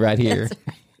tracks tell me right here.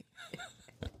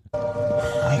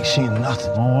 I ain't seeing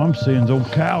nothing. Oh, I'm seeing those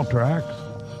cow tracks.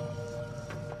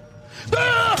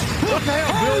 What the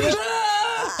hell, Bill?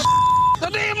 The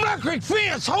damn electric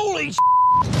fence! Holy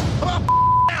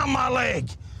down my leg!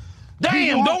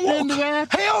 Damn! Don't walk into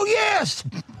that. Hell yes!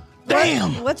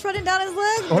 Damn! What's running down his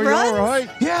leg? Are you Runs? all right?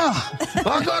 Yeah.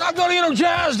 I got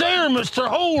energized there, Mister.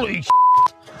 Holy If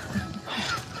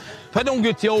I don't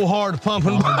get the old heart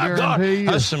pumping, by God,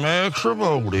 that's some extra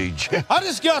voltage. I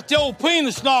just got the old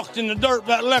penis knocked in the dirt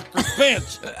by electric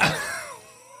fence. Did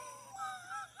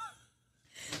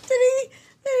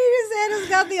he just say he's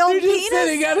got the old You just penis? said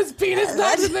he got his penis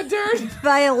knocked in the dirt.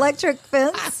 By electric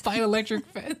fence? By electric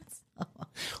fence.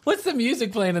 What's the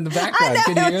music playing in the background?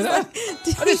 I know, Can you hear that?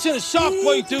 I just sent a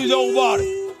shockwave through the old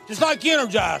body, just like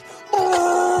energized.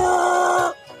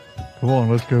 Come on,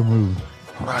 let's go move.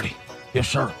 Alrighty. Yes,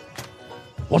 sir.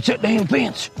 What's that damn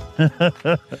fence?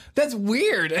 That's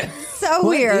weird. So What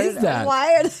weird. is that?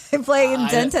 Why are they playing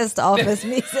dentist office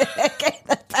music in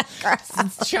the background?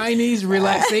 It's Chinese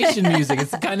relaxation music.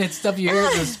 It's the kind of stuff you hear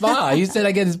at the spa. You said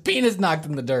I get his penis knocked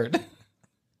in the dirt.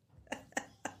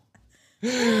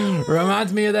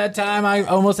 Reminds me of that time I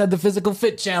almost had the physical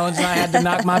fit challenge and I had to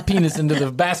knock my penis into the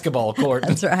basketball court.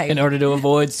 That's right. In order to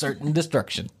avoid certain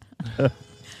destruction.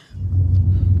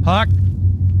 Huck?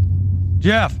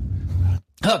 Jeff?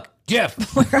 Huck,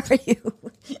 Jeff. Where are you?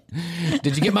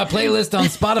 Did you get my playlist on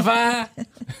Spotify?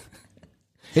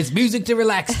 It's music to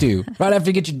relax to, right after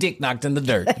you get your dick knocked in the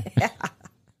dirt. Yeah.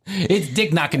 It's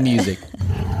dick knocking music.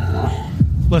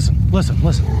 Listen.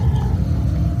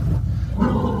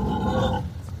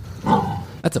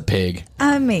 That's a pig.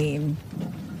 I mean,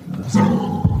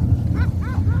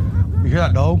 You hear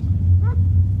that dog?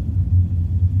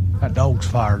 That dog's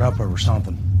fired up over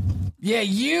something. Yeah,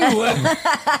 you.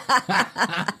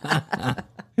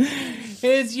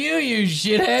 It's you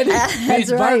shithead.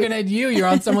 He's barking at you. You're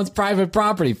on someone's private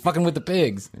property, fucking with the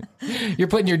pigs. You're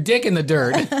putting your dick in the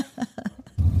dirt.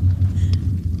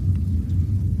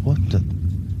 What the?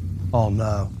 Oh,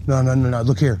 no. No.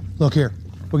 Look here.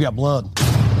 We got blood.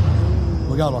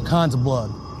 We got all kinds of blood.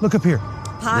 Look up here.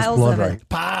 piles blood of right. it.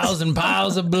 Piles and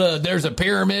piles of blood. There's a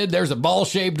pyramid. There's a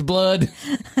ball-shaped blood.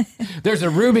 There's a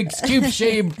Rubik's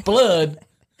Cube-shaped blood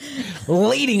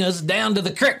leading us down to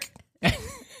the creek.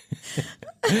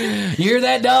 You hear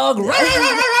that dog?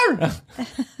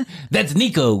 That's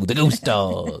Nico, the ghost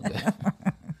dog.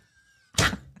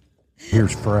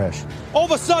 Here's fresh. All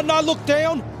of a sudden, I look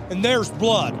down, and there's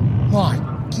blood. My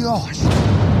gosh.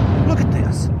 Look at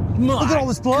this. Look at all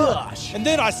this blood. Gosh. And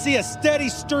then I see a steady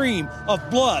stream of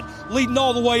blood leading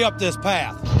all the way up this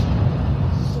path.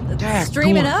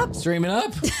 Streaming up? Streaming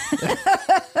up?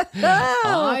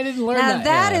 Oh, I didn't learn now that.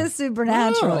 That yet. is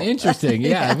supernatural. Oh, interesting.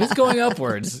 Yeah, if it's going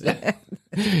upwards,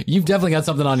 you've definitely got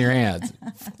something on your hands.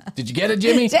 Did you get it,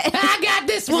 Jimmy? I got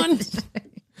this one.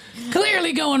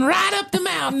 Clearly going right up the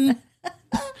mountain.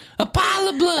 A pile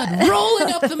of blood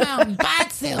rolling up the mountain by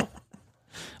itself.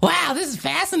 Wow, this is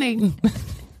fascinating.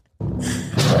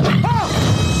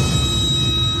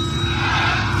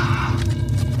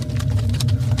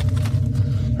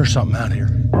 There's something out here.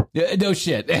 Yeah, no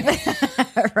shit.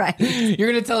 Right.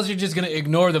 You're going to tell us you're just going to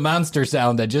ignore the monster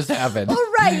sound that just happened.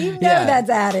 Oh, right. You know that's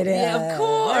added in. Yeah, of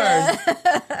course.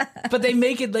 But they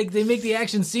make it like they make the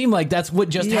action seem like that's what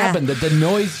just happened, that the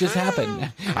noise just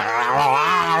happened.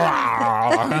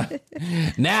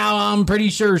 Now I'm pretty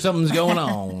sure something's going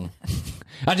on.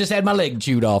 I just had my leg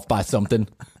chewed off by something.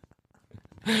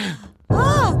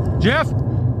 Jeff?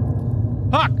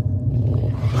 Huck!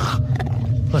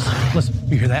 Listen.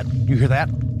 You hear that?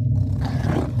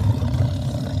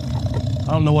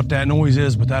 I don't know what that noise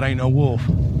is, but that ain't no wolf.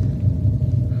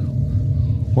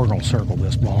 We're gonna circle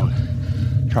this barn.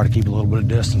 Try to keep a little bit of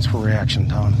distance for reaction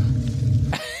time.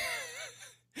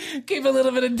 Keep a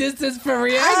little bit of distance for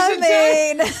reaction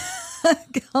time.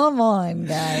 Come on,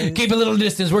 guys. Keep a little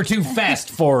distance. We're too fast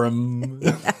for him.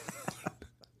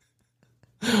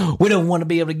 We don't want to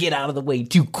be able to get out of the way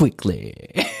too quickly.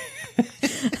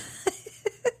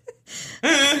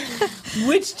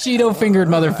 Which Cheeto-fingered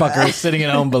motherfucker is sitting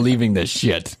at home believing this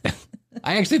shit?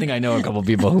 I actually think I know a couple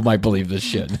people who might believe this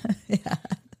shit. Yeah.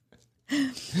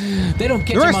 They don't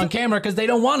catch them on camera because they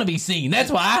don't want to be seen.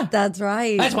 That's why. That's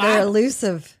right. That's why. They're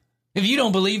elusive. If you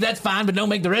don't believe, that's fine, but don't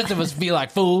make the rest of us feel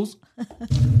like fools. Look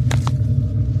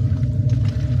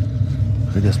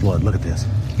at this blood. Look at this.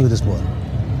 Look at this blood.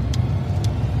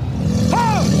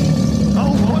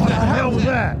 Oh, what the hell was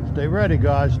that? Stay ready,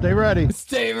 guys. Stay ready.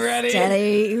 Stay ready.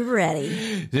 Stay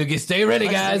ready. Stay ready,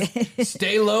 guys.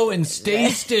 Stay low and stay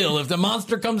still. If the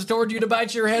monster comes toward you to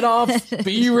bite your head off,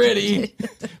 be ready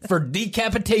for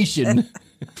decapitation.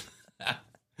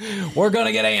 We're going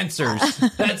to get answers.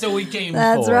 That's what we came for.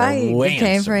 That's right. We came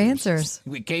Answers. for answers.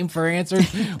 We came for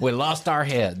answers. We lost our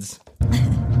heads.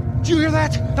 Did you hear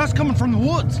that? That's coming from the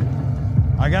woods.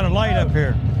 I got a light up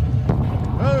here.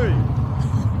 Hey!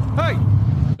 Hey!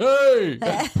 Hey!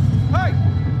 Hey!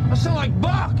 That sound like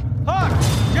Buck! Huck!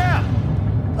 Yeah!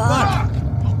 Buck!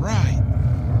 All right.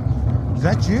 Is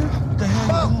that you? What the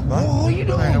hell you doing, bud? What are you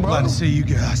doing, Man, I'm bro? glad to see you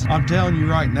guys. I'm telling you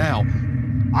right now,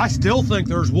 I still think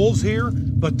there's wolves here,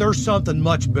 but there's something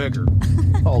much bigger.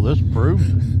 Oh, this proves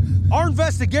it. Our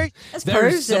investigation.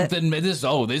 There's something.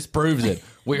 This proves it.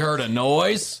 We heard a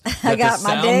noise. I got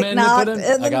my dick knocked in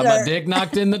the I got my dirt. dick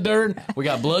knocked in the dirt. We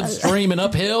got blood streaming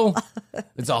uphill.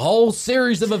 It's a whole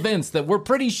series of events that we're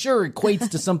pretty sure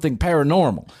equates to something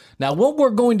paranormal. Now, what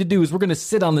we're going to do is we're going to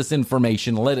sit on this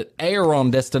information, let it air on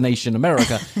Destination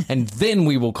America, and then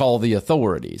we will call the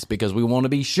authorities because we want to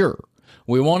be sure.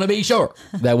 We want to be sure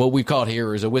that what we caught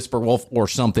here is a whisper wolf or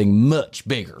something much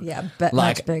bigger. Yeah, like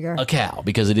much bigger. A cow,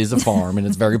 because it is a farm, and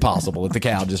it's very possible that the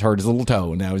cow just hurt his little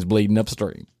toe and now he's bleeding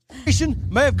upstream.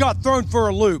 May have got thrown for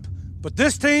a loop, but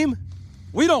this team,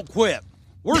 we don't quit.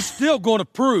 We're still going to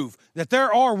prove that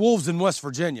there are wolves in West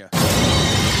Virginia.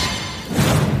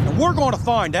 And we're going to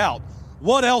find out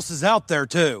what else is out there,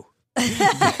 too.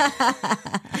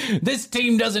 This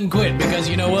team doesn't quit because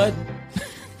you know what?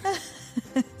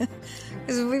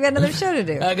 Because we've got another show to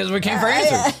do. Because we came for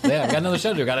answers. Yeah, got another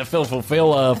show to do. Got to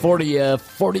fulfill a 40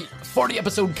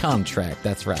 episode contract.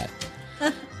 That's right.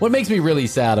 What makes me really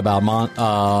sad about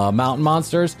Mountain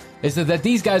Monsters is that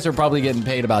these guys are probably getting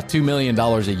paid about $2 million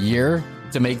a year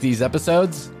to make these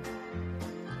episodes.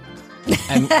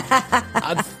 And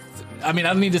I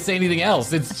don't need to say anything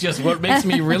else. It's just what makes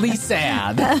me really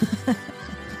sad.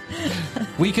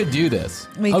 We could do this.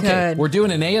 We could. We're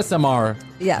doing an ASMR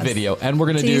video, and we're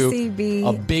going to do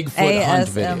a Bigfoot hunt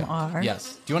video.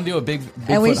 Yes. Do you want to do a Bigfoot hunt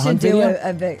video? And we should do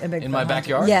a Bigfoot in my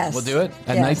backyard? Yes. We'll do it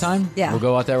at nighttime? Yeah. We'll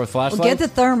go out there with flashlights? We'll get the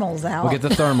thermals out. We'll get the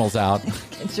thermals out.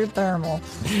 Get your thermal.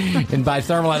 And by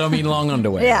thermal, I don't mean long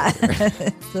underwear. Yeah.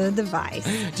 It's a device.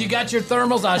 Do you got your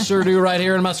thermals? I sure do right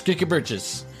here in my sticky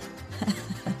britches.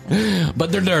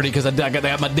 But they're dirty because I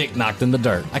got my dick knocked in the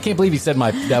dirt. I can't believe he said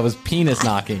that was penis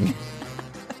knocking.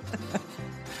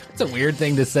 It's a weird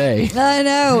thing to say. I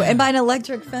know. And by an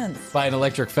electric fence. By an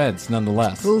electric fence,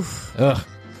 nonetheless. Oof. Ugh.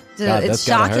 God, it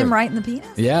shocked him right in the penis?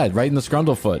 Yeah, right in the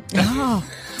scrundlefoot. Oh,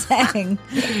 dang.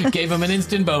 Gave him an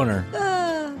instant boner.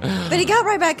 But he got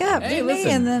right back up, didn't he?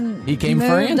 And then he came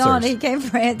for answers. He came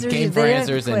for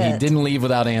answers. And he didn't leave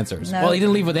without answers. No. Well, he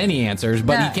didn't leave with any answers,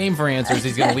 but he came for answers.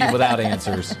 He's going to leave without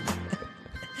answers.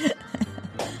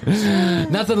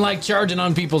 Nothing like charging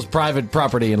on people's private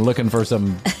property and looking for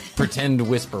some pretend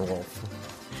whisper wolf.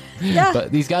 Yeah.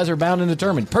 But these guys are bound and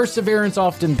determined. Perseverance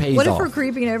often pays What off. if we're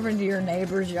creeping over into your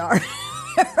neighbor's yard?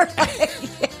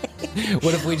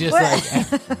 What if we just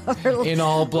in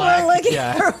all black? We're looking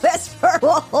for whisper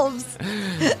wolves.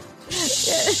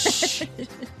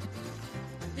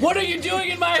 What are you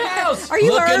doing in my house? Are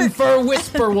you looking hurt? for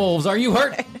whisper wolves? Are you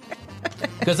hurt?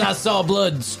 Because I saw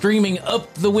blood streaming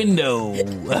up the window,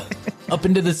 up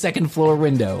into the second floor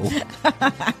window.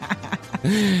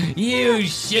 You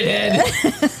shithead!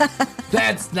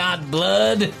 That's not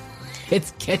blood.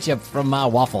 It's ketchup from my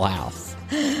Waffle House.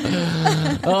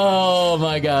 Oh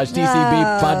my gosh,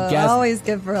 TCB podcast. Always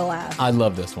good for a laugh. I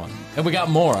love this one. And we got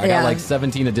more. I got like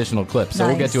 17 additional clips. So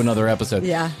we'll get to another episode.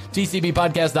 Yeah.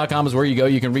 TCBpodcast.com is where you go.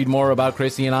 You can read more about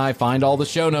Chrissy and I, find all the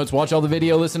show notes, watch all the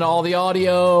video, listen to all the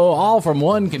audio, all from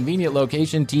one convenient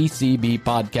location,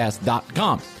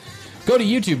 TCBpodcast.com. Go to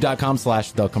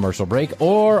youtube.com/thecommercialbreak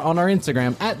or on our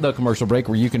Instagram @thecommercialbreak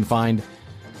where you can find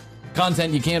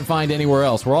content you can't find anywhere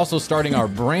else. We're also starting our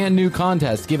brand new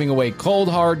contest, giving away cold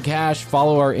hard cash.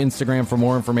 Follow our Instagram for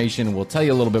more information, and we'll tell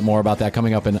you a little bit more about that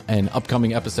coming up in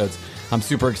upcoming episodes. I'm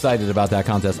super excited about that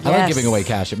contest. I like giving away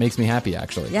cash. It makes me happy,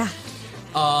 actually. Yeah.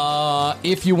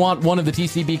 If you want one of the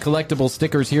TCB collectible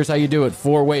stickers, here's how you do it.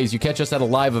 4 ways. You catch us at a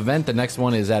live event. The next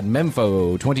one is at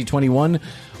Menfo 2021,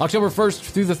 October 1st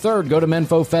through the 3rd. Go to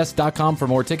menfofest.com for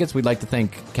more tickets. We'd like to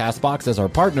thank CastBox as our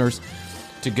partners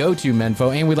to go to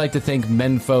Menfo, and we'd like to thank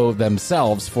Menfo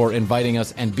themselves for inviting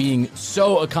us and being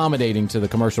so accommodating to the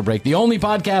commercial break. The only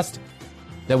podcast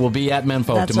that will be at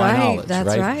Menfo, to my knowledge.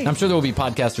 That's right. I'm sure there will be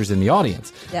podcasters in the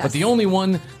audience, Yes. but the only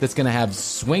one that's going to have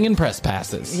swinging press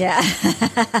passes. Yeah.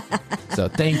 So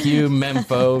thank you,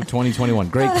 Menfo 2021.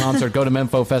 Great concert. Go to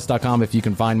menfofest.com if you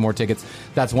can find more tickets.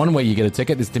 That's one way you get a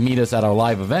ticket, is to meet us at our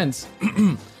live events.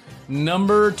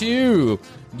 Number 2,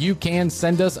 you can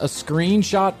send us a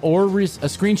screenshot or a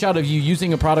screenshot of you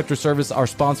using a product or service our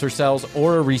sponsor sells,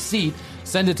 or a receipt.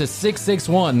 Send it to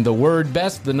 661, the word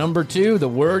best, the number 2, the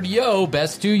word yo,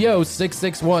 best to yo,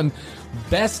 661,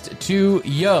 best to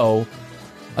yo.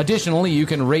 Additionally, you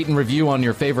can rate and review on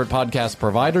your favorite podcast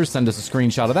providers. Send us a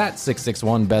screenshot of that,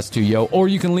 661 best to yo, or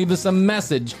you can leave us a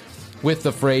message with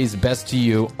the phrase best to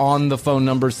you on the phone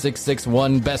number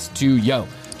 661 best to yo.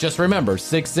 Just remember,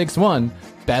 661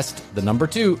 best, the number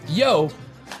 2, yo.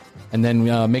 And then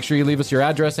make sure you leave us your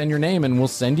address and your name, and we'll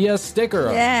send you a sticker.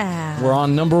 Yeah. We're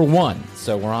on number 1.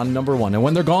 So we're on number 1. And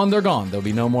when they're gone, they're gone. There'll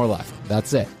be no more left.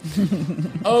 That's it.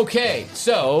 Okay,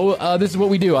 so this is what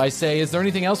we do. I say, is there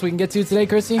anything else we can get to today,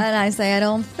 Chrissy? And I say, I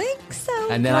don't think so.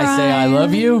 And then I say, I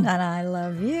love you. And I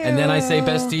love you. And then I say,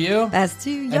 best to you. Best to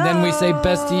you. And then we say,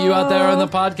 best to you out there on the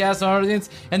podcast audience.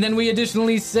 And then we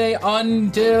additionally say,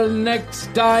 until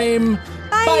next time,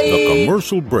 bye. The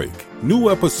Commercial Break.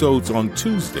 New episodes on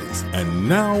Tuesdays and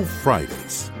now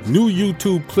Fridays. New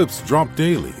YouTube clips drop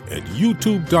daily at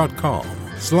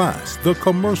youtube.com/The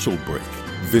Commercial Break.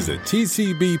 Visit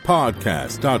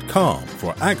tcbpodcast.com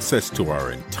for access to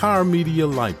our entire media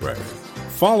library.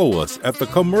 Follow us at The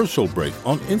Commercial Break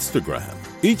on Instagram.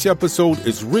 Each episode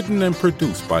is written and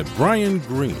produced by Brian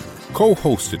Green,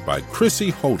 co-hosted by Chrissy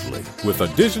Hoadley, with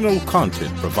additional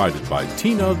content provided by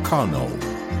Tina Cano.